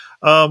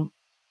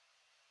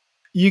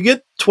 You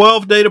get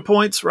 12 data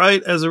points,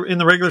 right, in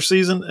the regular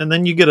season, and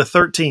then you get a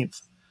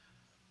 13th.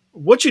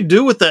 What you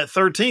do with that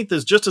 13th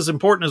is just as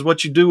important as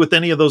what you do with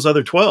any of those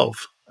other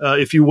 12.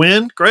 If you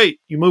win, great,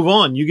 you move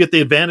on. You get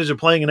the advantage of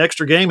playing an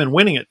extra game and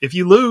winning it. If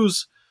you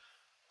lose,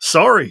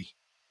 sorry.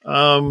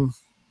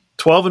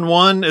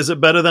 12-1, is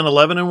it better than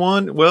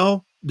 11-1?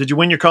 Well, did you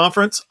win your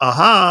conference?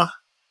 Aha.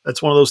 That's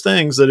one of those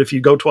things that if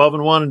you go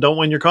 12-1 and don't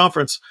win your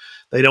conference,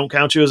 they don't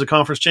count you as a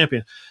conference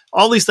champion.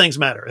 All these things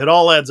matter. It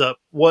all adds up.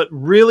 What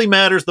really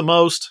matters the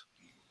most,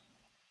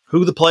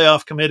 who the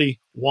playoff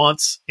committee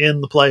wants in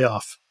the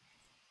playoff.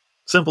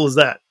 Simple as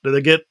that. Do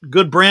they get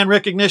good brand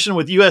recognition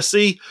with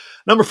USC?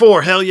 Number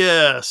 4, hell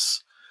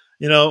yes.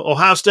 You know,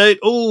 Ohio State,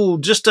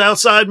 just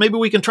outside. Maybe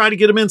we can try to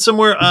get them in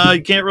somewhere.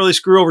 You can't really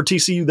screw over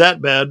TCU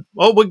that bad.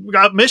 Oh, we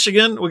got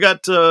Michigan. We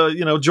got,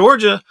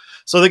 Georgia.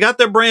 So they got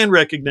their brand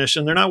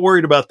recognition. They're not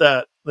worried about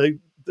that.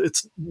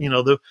 It's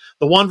the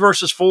 1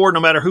 versus 4, no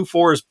matter who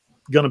 4 is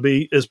going to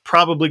be, is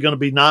probably going to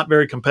be not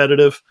very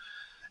competitive.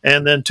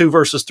 And then 2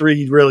 versus 3,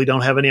 you really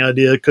don't have any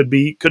idea. It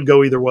could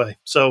go either way.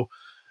 So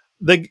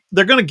they're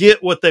going to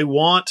get what they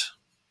want,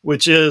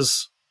 which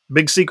is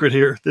big secret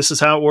here. This is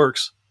how it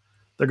works.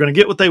 They're going to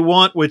get what they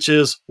want, which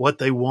is what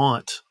they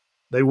want.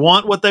 They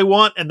want what they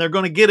want, and they're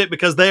going to get it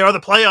because they are the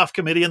playoff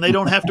committee, and they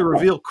don't have to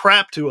reveal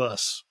crap to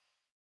us.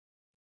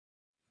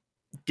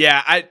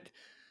 Yeah,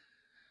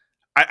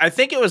 I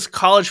think it was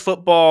College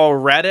Football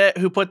Reddit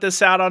who put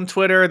this out on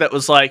Twitter that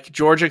was like,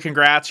 Georgia,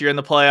 congrats, you're in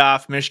the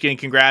playoff. Michigan,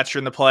 congrats, you're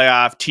in the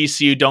playoff.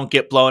 TCU, don't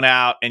get blown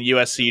out. And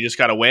USC, you just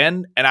got to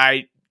win. And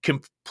I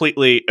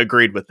completely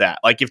agreed with that.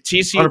 Like, if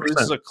TCU 100%.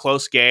 loses a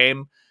close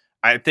game,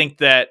 I think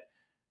that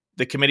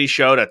the committee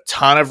showed a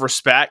ton of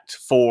respect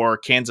for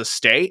Kansas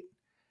State.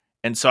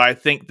 And so I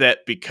think that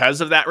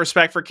because of that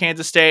respect for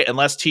Kansas State,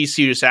 unless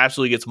TCU just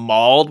absolutely gets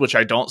mauled, which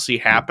I don't see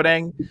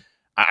happening,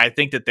 I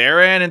think that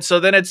they're in. And so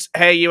then it's,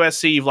 hey,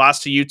 USC, you've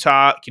lost to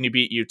Utah. Can you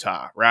beat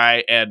Utah?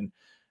 Right. And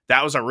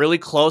that was a really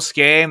close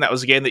game. That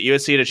was a game that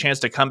USC had a chance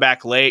to come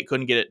back late,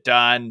 couldn't get it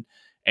done.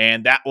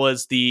 And that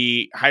was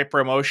the hyper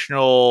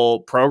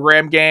emotional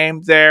program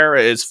game there,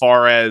 as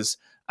far as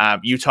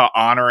Utah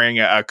honoring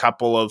a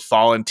couple of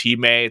fallen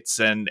teammates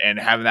and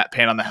having that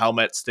paint on the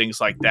helmets, things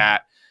like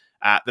that.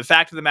 The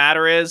fact of the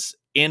matter is,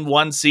 in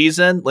one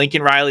season,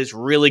 Lincoln Riley's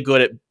really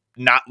good at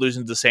not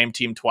losing to the same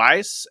team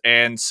twice.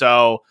 And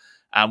so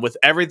with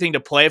everything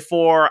to play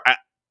for,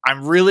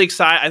 I'm really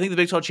excited. I think the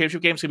Big 12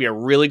 championship game is going to be a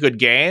really good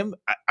game.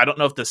 I don't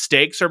know if the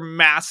stakes are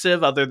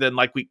massive, other than,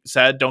 like we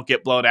said, don't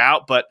get blown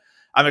out. But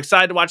I'm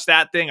excited to watch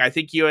that thing. I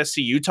think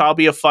USC-Utah will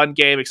be a fun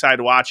game. Excited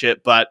to watch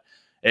it. But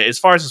as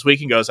far as this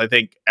weekend goes, I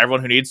think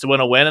everyone who needs to win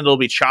will win, and it'll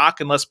be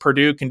chalk unless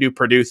Purdue can do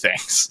Purdue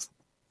things.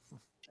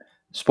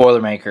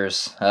 Spoiler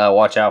makers,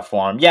 watch out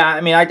for them. Yeah,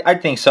 I mean, I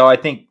think so. I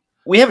think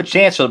we have a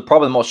chance for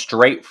probably the most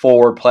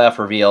straightforward playoff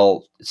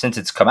reveal since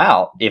it's come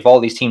out, if all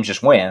these teams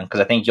just win, because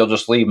I think you'll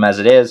just leave them as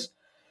it is,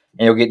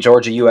 and you'll get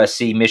Georgia,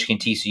 USC, Michigan,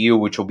 TCU,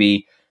 which will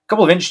be a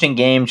couple of interesting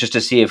games just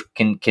to see if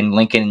can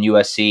Lincoln and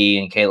USC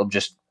and Caleb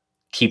just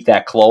keep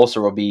that close,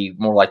 or will be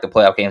more like the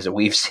playoff games that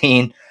we've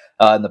seen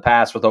in the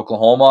past with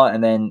Oklahoma.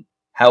 And then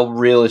how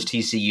real is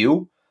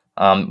TCU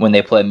when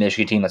they play a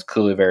Michigan team that's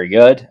clearly very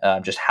good,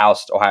 just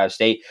housed Ohio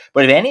State.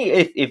 But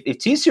if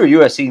TCU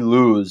or USC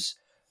lose,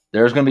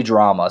 there's going to be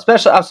drama,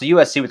 especially obviously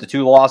USC with the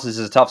 2 losses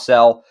is a tough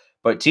sell.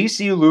 But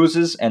TCU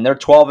loses and they're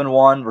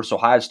 12-1 versus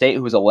Ohio State,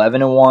 who is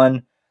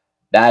 11-1.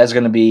 That is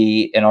going to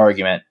be an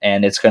argument,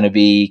 and it's going to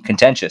be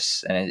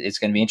contentious, and it's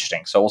going to be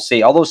interesting. So we'll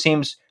see. All those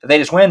teams, if they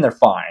just win, they're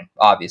fine,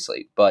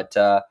 obviously. But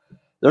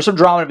there's some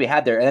drama to be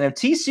had there. And then if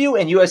TCU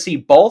and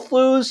USC both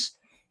lose,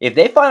 if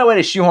they find a way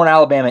to shoehorn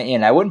Alabama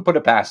in, I wouldn't put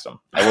it past them.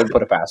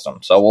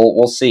 So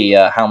we'll see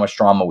how much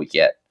drama we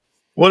get.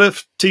 What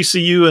if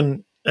TCU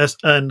and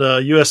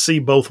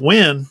USC both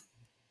win,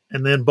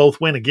 and then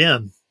both win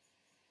again?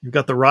 You've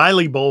got the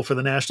Riley Bowl for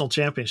the national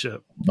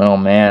championship. Oh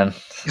man.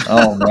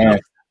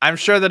 I'm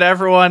sure that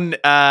everyone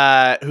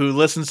who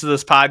listens to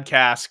this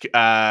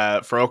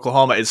podcast for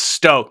Oklahoma is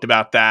stoked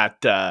about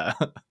that.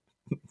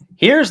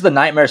 Here's the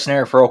nightmare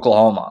scenario for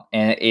Oklahoma,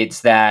 and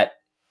it's that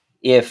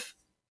if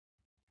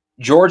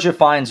Georgia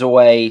finds a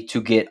way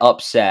to get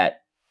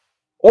upset,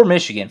 or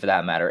Michigan for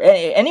that matter,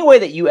 any way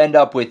that you end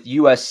up with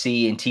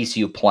USC and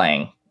TCU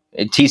playing,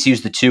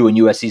 TCU's the 2 and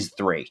USC's the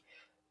 3,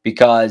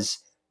 because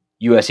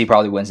USC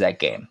probably wins that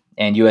game,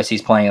 and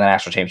USC's playing in the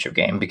national championship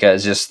game,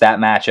 because just that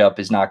matchup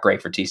is not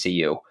great for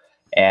TCU.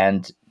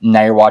 And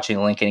now you're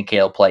watching Lincoln and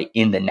Caleb play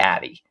in the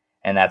Natty,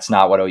 and that's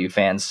not what OU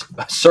fans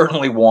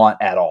certainly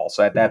want at all.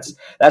 So that's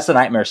the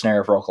nightmare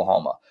scenario for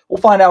Oklahoma.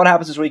 We'll find out what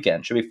happens this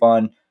weekend. Should be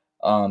fun.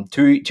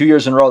 2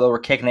 years in a row that we're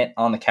kicking it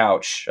on the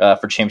couch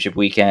for championship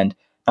weekend.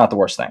 Not the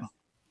worst thing.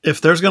 If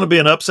there's going to be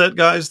an upset,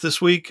 guys,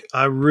 this week,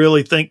 I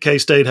really think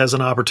K-State has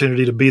an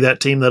opportunity to be that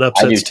team that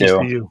upsets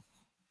TCU.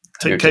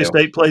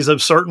 K-State plays a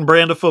certain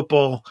brand of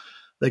football.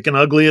 They can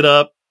ugly it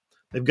up.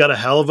 They've got a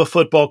hell of a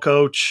football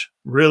coach,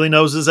 really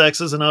knows his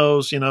X's and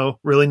O's,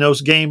 really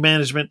knows game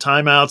management,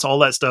 timeouts, all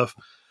that stuff.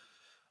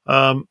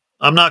 I'm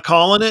not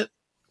calling it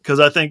because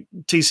I think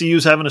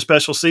TCU's having a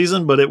special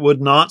season, but it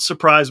would not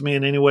surprise me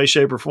in any way,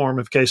 shape, or form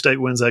if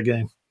K-State wins that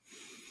game.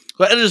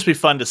 Well, it'll just be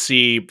fun to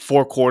see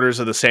 4 quarters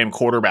of the same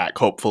quarterback,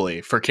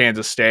 hopefully, for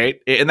Kansas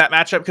State in that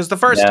matchup. Because the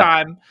first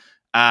time,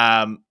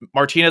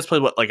 Martinez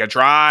played a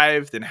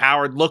drive, then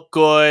Howard looked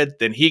good,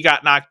 then he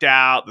got knocked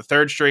out. The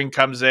third string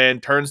comes in,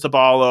 turns the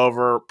ball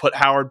over, put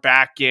Howard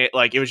back in.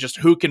 It was just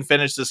who can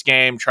finish this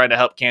game, trying to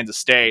help Kansas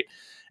State.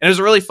 And it was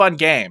a really fun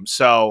game.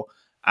 So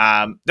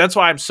that's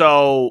why I'm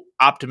so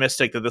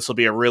optimistic that this will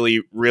be a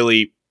really,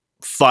 really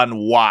fun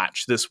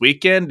watch this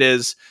weekend,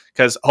 is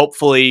because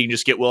hopefully you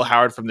just get Will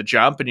Howard from the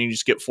jump and you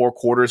just get 4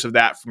 quarters of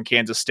that from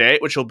Kansas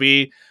State, which will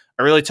be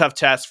a really tough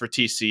test for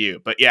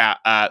TCU. But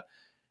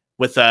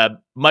with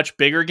a much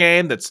bigger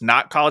game that's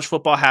not college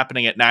football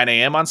happening at 9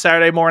 a.m. on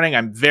Saturday morning,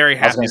 I'm very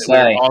happy that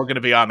we're all going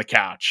to be on the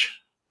couch.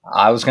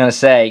 I was going to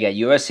say, you got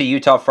USC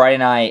Utah Friday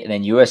night, and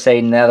then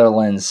USA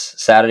Netherlands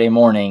Saturday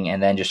morning,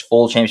 and then just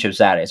full championship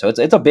Saturday. So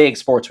it's a big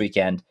sports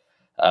weekend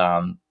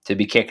to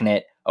be kicking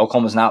it.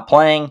 Oklahoma's not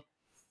playing.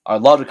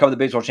 I'd love to cover the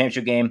Big 12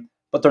 championship game,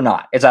 but they're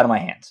not. It's out of my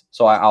hands.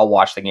 So I'll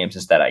watch the games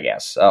instead, I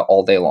guess,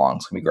 all day long.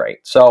 It's going to be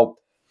great. So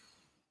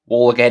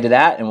we'll look ahead to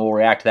that, and we'll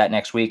react to that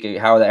next week,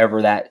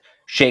 however that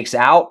shakes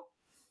out.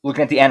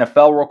 Looking at the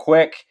NFL real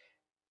quick,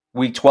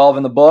 week 12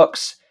 in the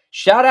books.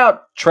 Shout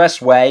out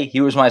Tress Way.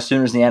 He was my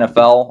Sooners in the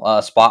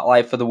NFL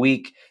spotlight for the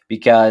week,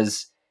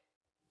 because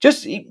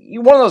just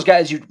one of those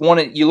guys you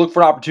look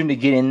for an opportunity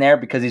to get in there,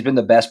 because he's been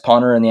the best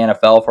punter in the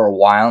NFL for a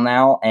while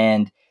now,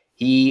 and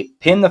he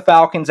pinned the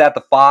Falcons at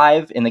the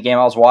 5 in the game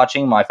I was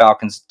watching. My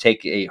Falcons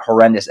take a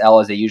horrendous L,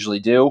 as they usually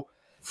do.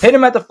 Pinned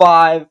him at the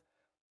 5.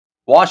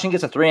 Washington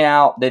gets a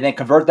 3-and-out. They then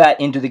convert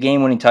that into the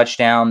game-winning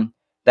touchdown.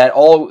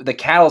 The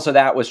catalyst of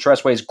that was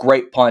Tressway's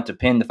great punt to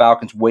pin the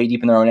Falcons way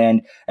deep in their own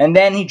end. And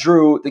then he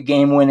drew the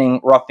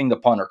game-winning roughing the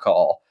punter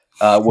call,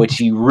 which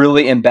he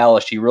really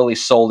embellished. He really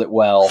sold it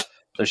well.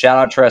 So shout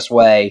out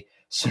Tressway,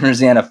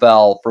 Sooners in the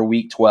NFL for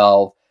week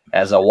 12,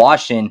 as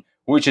Washington,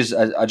 which is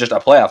just a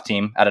playoff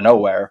team out of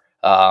nowhere,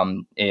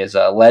 is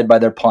led by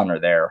their punter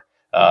there,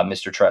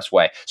 Mr.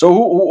 Tressway. So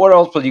what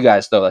else with you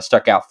guys, though, that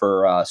stuck out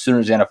for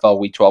Sooners NFL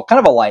Week 12? Kind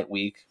of a light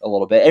week a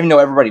little bit. Even though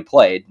everybody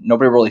played,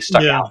 nobody really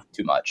stuck out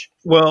too much.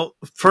 Well,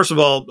 first of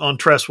all, on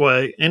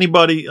Tressway,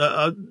 anybody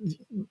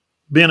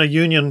being a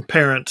union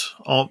parent,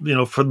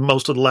 for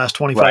most of the last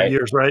 25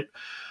 years, right?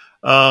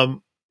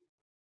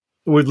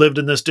 We've lived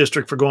in this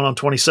district for going on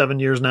 27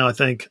 years now, I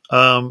think.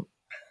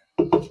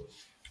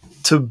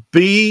 To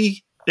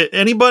be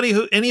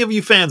any of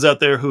you fans out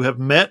there who have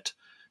met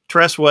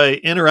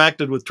Tressway,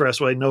 interacted with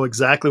Tressway, know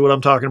exactly what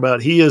I'm talking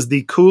about. He is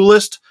the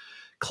coolest,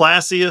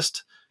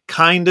 classiest,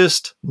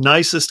 kindest,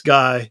 nicest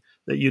guy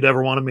that you'd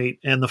ever want to meet.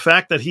 And the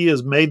fact that he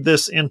has made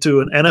this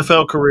into an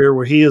NFL career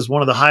where he is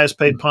one of the highest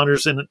paid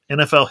punters in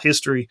NFL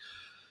history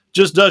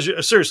just does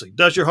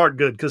your heart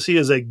good, because he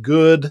is a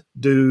good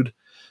dude.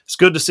 It's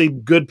good to see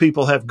good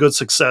people have good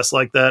success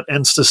like that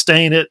and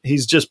sustain it.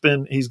 He's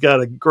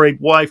got a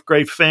great wife,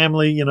 great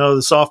family, the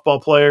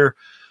softball player.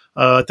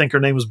 I think her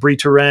name was Bree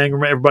Turang.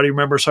 Everybody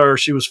remembers her.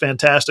 She was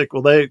fantastic.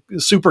 Well,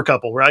 super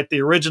couple, right?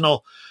 The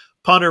original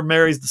punter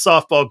marries the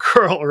softball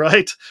girl,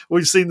 right?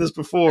 We've seen this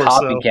before.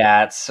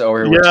 Copycats.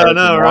 Yeah, I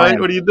know, right?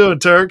 What are you doing,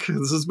 Turk?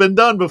 This has been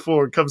done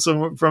before. It comes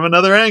from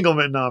another angle.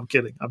 No, I'm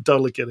kidding. I'm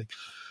totally kidding.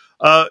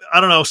 I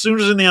don't know.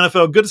 Sooners in the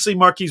NFL. Good to see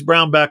Marquise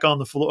Brown back on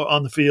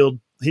the field.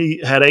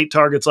 He had 8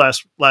 targets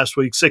last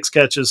week, 6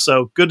 catches.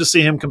 So good to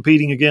see him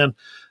competing again.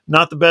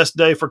 Not the best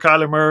day for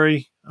Kyler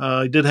Murray.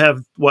 He did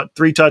have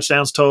 3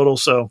 touchdowns total.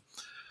 So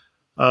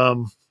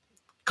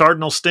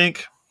Cardinals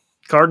stink.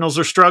 Cardinals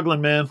are struggling,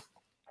 man.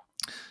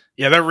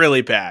 Yeah, they're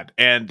really bad.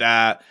 And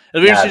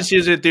it'll be interesting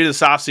to see it through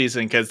this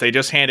offseason because they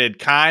just handed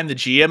Kime, the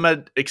GM,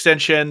 an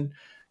extension,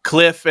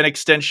 Cliff an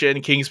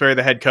extension, Kingsbury,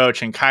 the head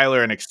coach, and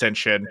Kyler an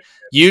extension.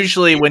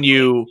 Usually when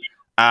you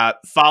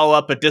follow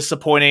up a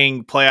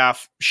disappointing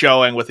playoff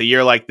showing with a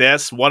year like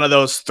this, one of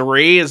those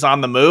three is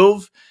on the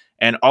move,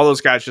 and all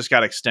those guys just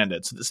got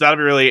extended. So that'll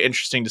be really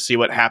interesting to see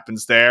what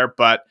happens there.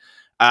 But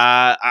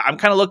I'm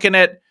kind of looking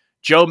at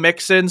Joe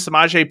Mixon,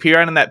 Samaje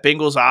Perine in that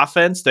Bengals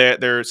offense.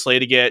 They're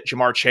slated to get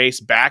Jamar Chase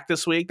back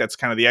this week. That's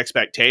kind of the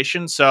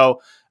expectation.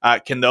 So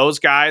can those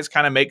guys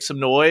kind of make some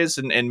noise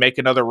and make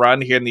another run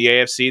here in the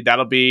AFC?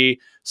 That'll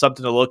be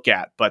something to look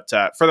at. But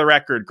for the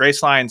record,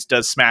 Grace Lyons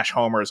does smash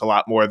homers a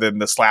lot more than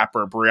the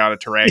slapper Brianna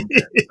Terang.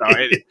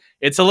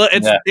 So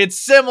it's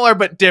similar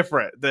but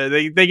different.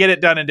 They get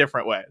it done in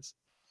different ways.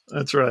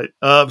 That's right.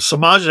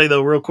 Samaje,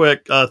 though, real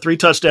quick, 3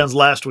 touchdowns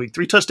last week,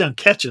 3 touchdown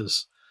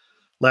catches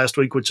last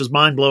week, which is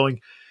mind-blowing.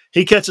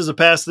 He catches a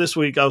pass this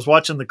week. I was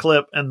watching the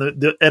clip, and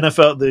the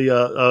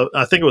NFL,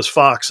 I think it was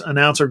Fox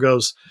announcer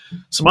goes,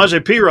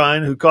 Samaje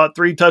Perine, who caught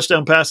 3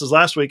 touchdown passes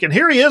last week, and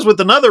here he is with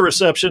another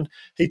reception.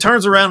 He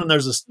turns around, and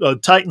there's a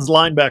Titans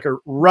linebacker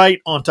right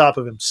on top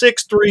of him.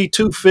 6'3",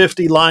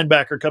 250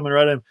 linebacker coming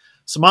right at him.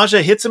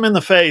 Samaje hits him in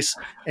the face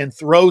and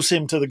throws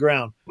him to the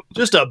ground.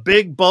 Just a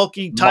big,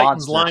 bulky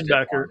Titans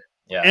linebacker.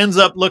 Yeah. Ends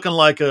up looking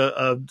like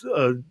a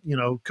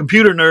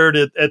computer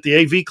nerd at the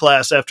AV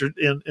class after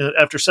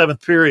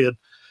 7th period.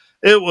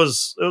 It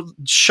was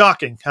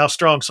shocking how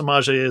strong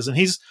Samaje is, and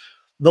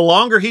the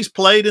longer he's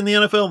played in the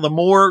NFL, the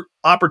more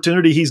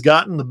opportunity he's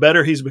gotten, the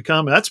better he's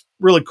become. And that's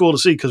really cool to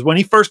see because when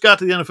he first got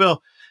to the NFL,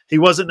 he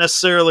wasn't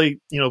necessarily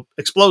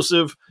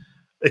explosive,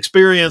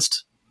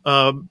 experienced,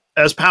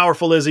 as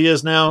powerful as he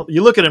is now.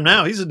 You look at him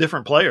now; he's a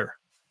different player.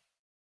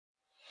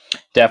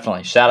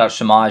 Definitely. Shout out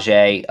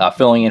Samaje,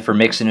 filling in for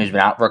Mixon, who's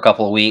been out for a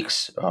couple of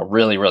weeks.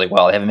 Really, really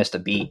well. They haven't missed a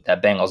beat,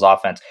 that Bengals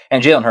offense.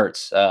 And Jalen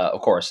Hurts, of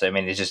course. I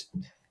mean, he's just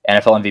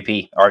NFL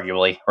MVP,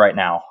 arguably, right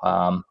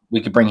now. We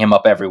could bring him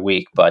up every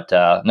week, but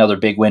another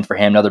big win for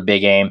him, another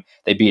big game.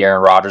 They beat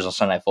Aaron Rodgers on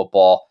Sunday Night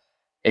Football.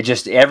 It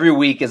just, every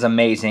week is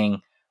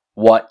amazing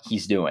what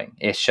he's doing.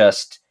 It's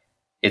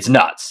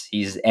nuts.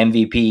 He's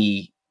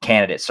MVP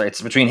candidate. So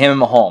it's between him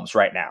and Mahomes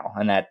right now.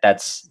 And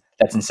that's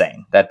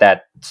insane.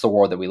 That's the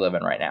world that we live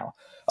in right now.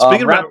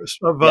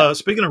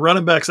 Speaking of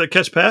running backs that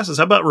catch passes,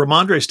 how about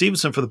Ramondre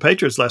Stevenson for the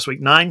Patriots last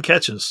week? 9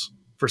 catches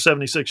for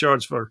 76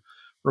 yards for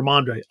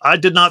Ramondre. I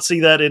did not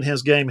see that in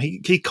his game.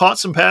 He caught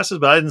some passes,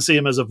 but I didn't see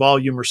him as a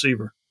volume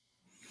receiver.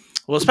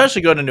 Well,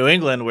 especially going to New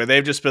England where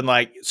they've just been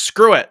like,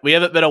 screw it. We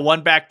haven't been a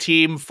one-back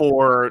team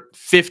for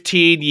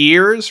 15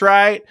 years,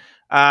 right?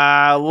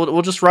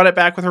 We'll just run it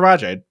back with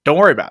Ramondre. Don't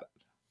worry about it.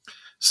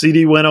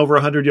 CD went over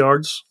 100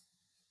 yards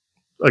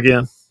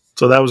again.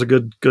 So that was a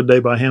good day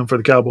by him for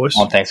the Cowboys.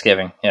 On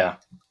Thanksgiving, yeah.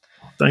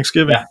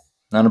 Thanksgiving. Yeah,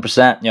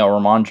 100%.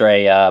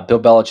 Ramondre, Bill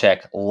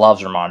Belichick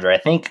loves Ramondre. I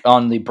think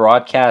on the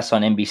broadcast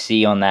on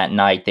NBC on that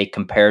night, they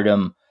compared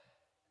him,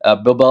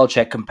 Bill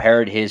Belichick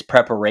compared his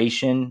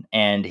preparation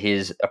and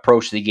his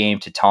approach to the game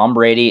to Tom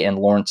Brady and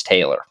Lawrence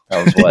Taylor.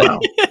 That was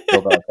what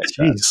Bill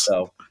Belichick said.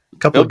 So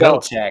Bill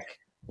Belichick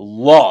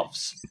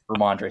loves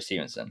Ramondre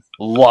Stevenson.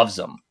 Loves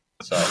him.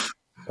 So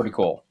pretty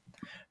cool.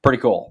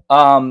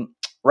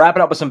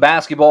 Wrapping up with some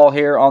basketball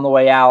here on the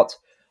way out.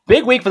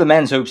 Big week for the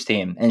men's hoops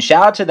team. And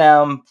shout out to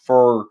them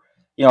for,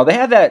 they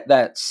had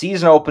that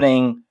season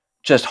opening,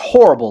 just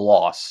horrible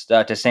loss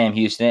to Sam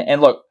Houston.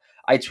 And look,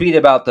 I tweeted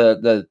about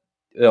the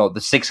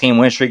 6-game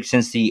win streak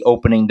since the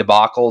opening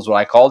debacle is what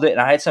I called it.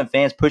 And I had some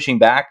fans pushing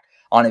back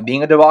on it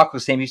being a debacle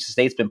because Sam Houston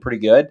State's been pretty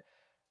good.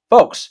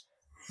 Folks,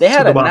 they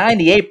had a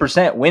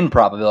 98% win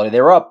probability.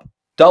 They were up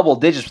double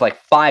digits with like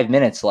 5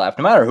 minutes left.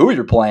 No matter who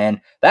you're playing,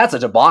 that's a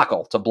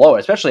debacle to blow it,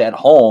 especially at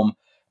home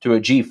to a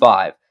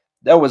G5.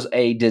 That was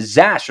a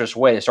disastrous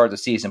way to start the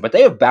season, but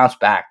they have bounced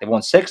back. They've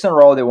won 6 in a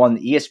row. They won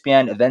the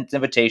ESPN Events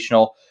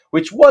Invitational,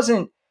 which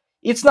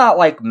it's not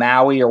like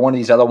Maui or one of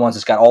these other ones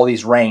that's got all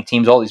these ranked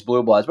teams, all these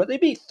blue bloods, but they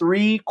beat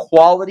 3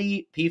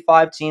 quality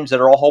P5 teams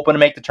that are all hoping to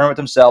make the tournament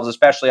themselves,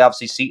 especially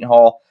obviously Seton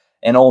Hall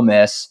and Ole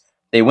Miss.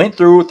 They went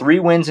through 3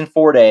 wins in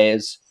 4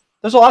 days.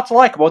 There's a lot to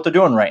like about what they're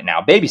doing right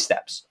now. Baby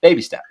steps.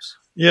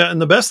 Yeah,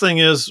 and the best thing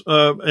is,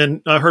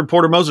 and I heard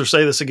Porter Moser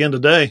say this again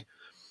today,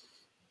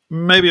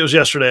 maybe it was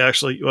yesterday,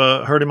 actually.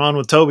 Heard him on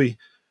with Toby.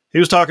 He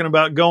was talking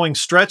about going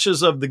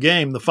stretches of the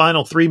game, the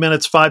final 3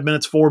 minutes, 5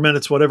 minutes, 4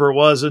 minutes, whatever it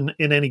was in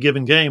any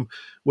given game,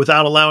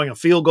 without allowing a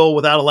field goal,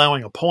 without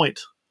allowing a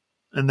point.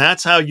 And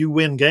that's how you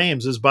win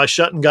games, is by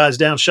shutting guys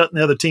down, shutting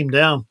the other team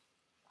down.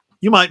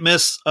 You might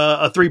miss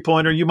a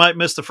three-pointer. You might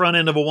miss the front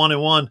end of a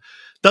 1-and-1.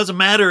 Doesn't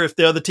matter if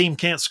the other team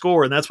can't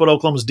score, and that's what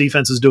Oklahoma's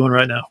defense is doing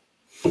right now.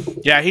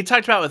 Yeah, he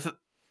talked about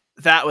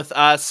with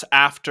us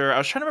after – I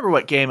was trying to remember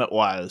what game it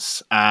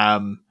was.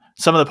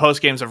 Some of the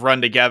post games have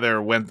run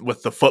together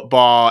with the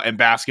football and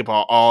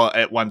basketball all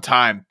at one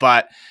time.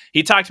 But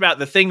he talked about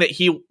the thing that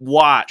he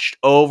watched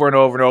over and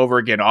over and over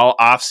again all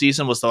off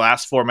season was the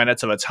last 4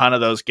 minutes of a ton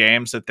of those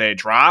games that they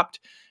dropped.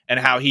 and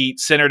how he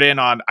centered in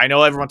on, I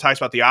know everyone talks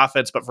about the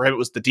offense, but for him, it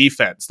was the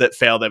defense that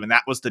failed him. And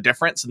that was the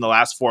difference in the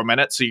last 4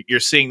 minutes. So you're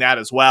seeing that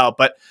as well.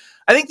 But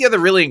I think the other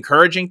really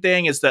encouraging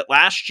thing is that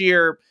last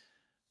year,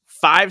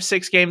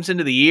 5-6 games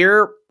into the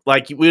year,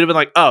 like we would have been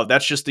like, oh,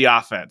 that's just the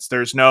offense.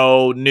 There's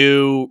no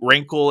new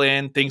wrinkle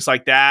in things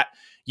like that.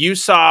 You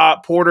saw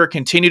Porter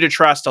continue to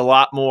trust a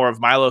lot more of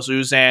Milos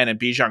Uzan and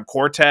Bijan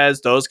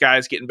Cortez, those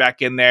guys getting back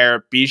in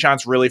there.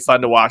 Bijan's really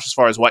fun to watch as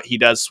far as what he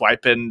does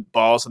swiping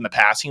balls in the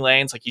passing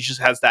lanes. Like he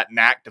just has that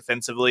knack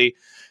defensively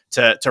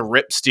to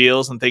rip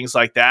steals and things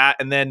like that.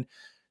 And then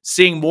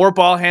seeing more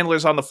ball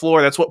handlers on the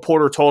floor, that's what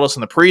Porter told us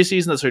in the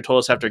preseason. That's what he told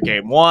us after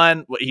game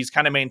one. He's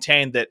kind of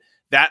maintained that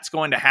that's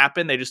going to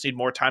happen. They just need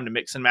more time to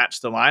mix and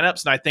match the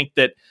lineups. And I think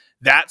that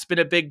that's been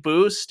a big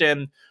boost.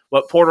 And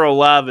what Porter will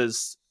love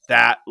is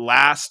that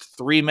last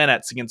 3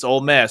 minutes against Ole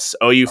Miss,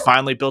 OU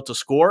finally built a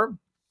score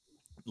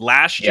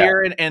last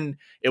year. And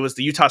it was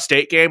the Utah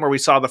State game where we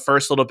saw the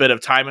first little bit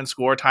of time and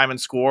score,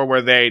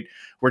 where they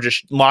were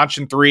just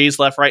launching threes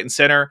left, right, and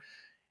center.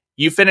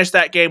 You finished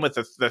that game with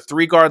the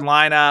 3-guard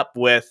lineup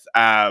with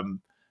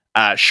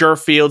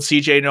Sherfield,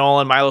 CJ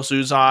Nolan, Milos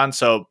Uzan.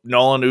 So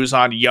Nolan,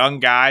 Uzan, young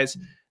guys.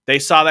 They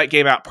saw that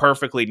game out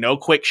perfectly. No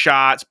quick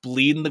shots,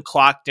 bleeding the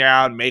clock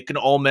down, making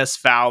Ole Miss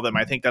foul them.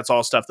 I think that's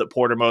all stuff that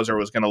Porter Moser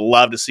was going to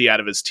love to see out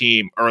of his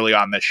team early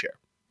on this year.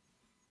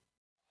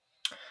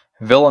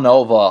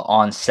 Villanova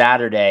on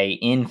Saturday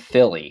in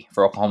Philly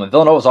for Oklahoma.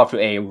 Villanova's off to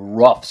a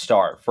rough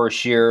start.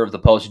 First year of the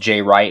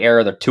post-Jay Wright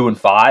era. They're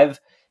 2-5.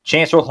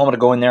 Chance for Oklahoma to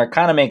go in there and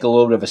kind of make a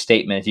little bit of a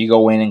statement. If you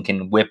go in and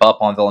can whip up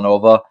on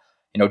Villanova,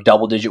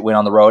 double-digit win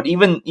on the road,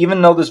 even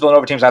though this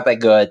Villanova team's not that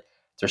good,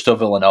 they're still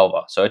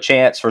Villanova. So a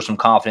chance for some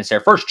confidence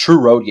there. First true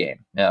road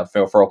game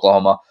for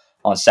Oklahoma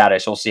on Saturday.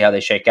 So we'll see how they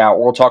shake out.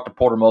 We'll talk to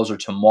Porter Moser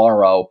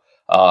tomorrow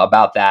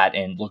about that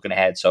and looking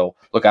ahead. So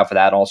look out for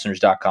that,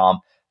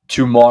 AllSooners.com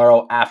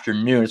tomorrow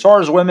afternoon. As far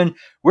as women,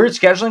 weird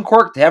scheduling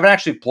quirk. They haven't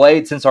actually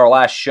played since our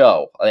last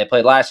show. They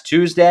played last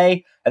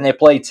Tuesday, and they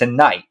played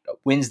tonight,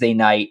 Wednesday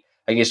night,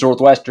 against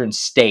Northwestern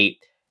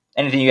State.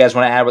 Anything you guys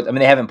want to add?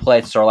 They haven't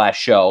played since our last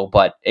show,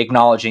 but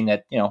acknowledging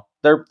that,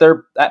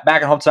 they're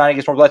back at home tonight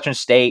against Northwestern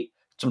State.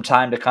 Some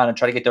time to kind of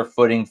try to get their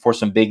footing for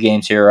some big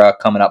games here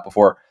coming up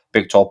before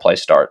Big 12 play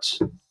starts.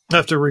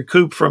 Have to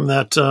recoup from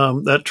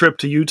that trip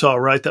to Utah,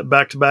 right? That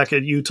back-to-back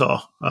at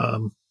Utah.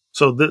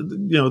 So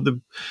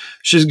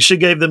she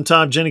gave them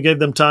time. Jenny gave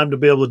them time to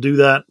be able to do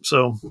that.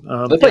 So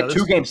they played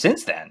 2 games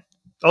since then.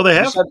 Oh, they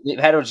have. They've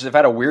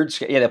had a weird.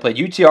 Yeah, they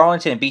played UT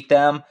Arlington and beat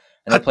them,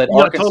 and they played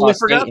Arkansas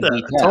State and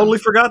beat them. I totally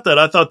forgot that.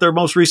 I thought their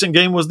most recent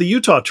game was the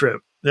Utah trip.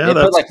 Yeah,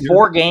 they played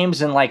 4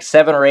 games in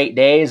 7 or 8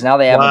 days. Now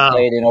they haven't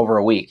played in over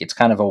a week. It's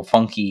kind of a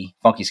funky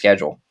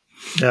schedule.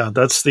 Yeah,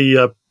 that's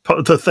the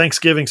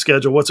Thanksgiving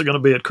schedule. What's it going to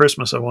be at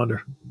Christmas, I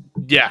wonder?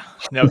 Yeah,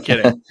 no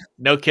kidding.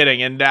 No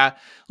kidding. And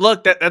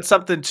look, that's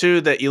something,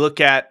 too, that you look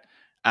at.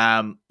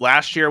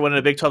 Last year, winning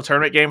a Big 12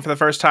 tournament game for the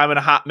first time in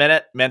a hot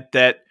minute meant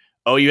that,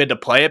 you had to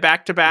play it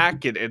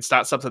back-to-back. It's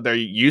not something they're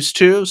used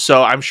to.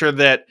 So I'm sure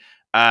that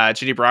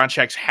Ginny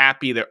Bronchek's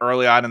happy that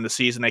early on in the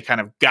season they kind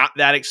of got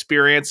that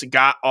experience,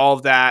 got all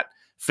of that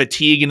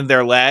fatigue into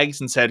their legs,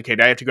 and said, okay,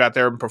 now you have to go out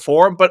there and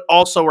perform, but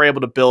also were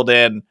able to build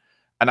in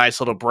a nice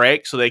little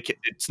break so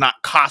it's not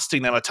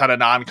costing them a ton of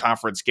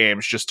non-conference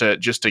games just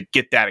to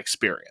get that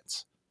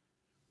experience.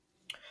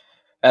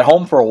 At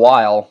home for a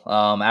while,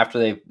 after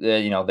they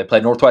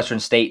played Northwestern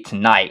State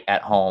tonight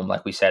at home,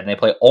 like we said, and they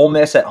play Ole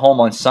Miss at home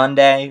on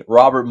Sunday,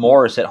 Robert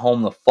Morris at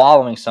home the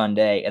following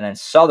Sunday, and then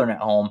Southern at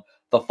home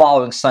the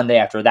following Sunday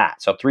after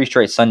that. So 3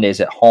 straight Sundays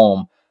at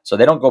home. So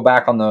they don't go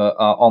back on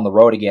the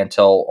road again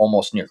until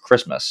almost near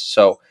Christmas.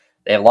 So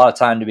they have a lot of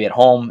time to be at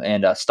home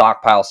and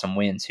stockpile some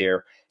wins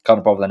here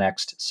coming up over the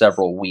next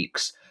several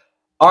weeks.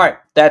 All right,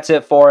 that's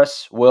it for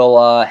us.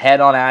 We'll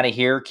head on out of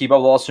here. Keep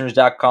up with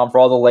AllSooners.com for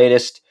all the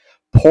latest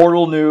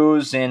portal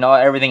news and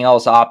everything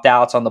else,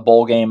 opt-outs on the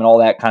bowl game and all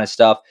that kind of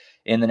stuff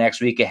in the next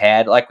week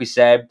ahead. Like we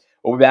said,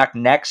 we'll be back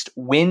next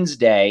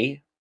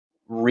Wednesday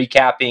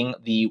recapping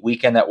the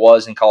weekend that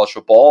was in college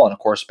football and, of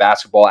course,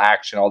 basketball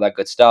action, all that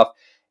good stuff,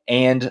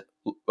 and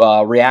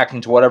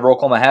reacting to whatever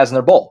Oklahoma has in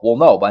their bowl. We'll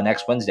know by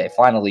next Wednesday,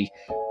 finally,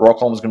 where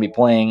Oklahoma's going to be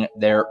playing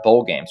their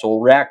bowl game. So we'll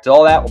react to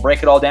all that. We'll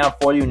break it all down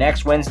for you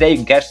next Wednesday. You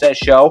can catch that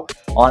show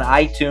on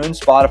iTunes,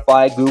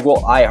 Spotify, Google,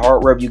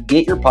 iHeart, wherever you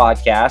get your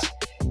podcast.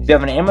 If you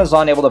have an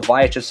Amazon-able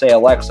device, just say,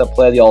 Alexa,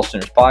 play the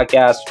AllSooners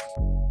podcast.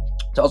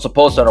 It's also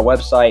posted on our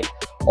website,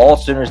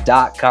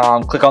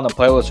 AllSooners.com. Click on the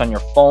playlist on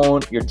your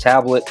phone, your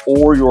tablet,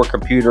 or your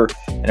computer.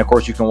 And, of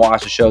course, you can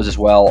watch the shows as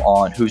well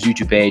on Who's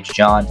YouTube page,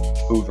 John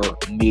Hoover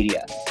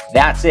Media.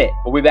 That's it.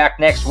 We'll be back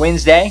next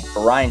Wednesday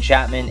for Ryan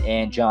Chapman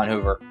and John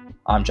Hoover.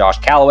 I'm Josh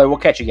Callaway. We'll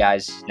catch you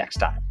guys next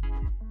time.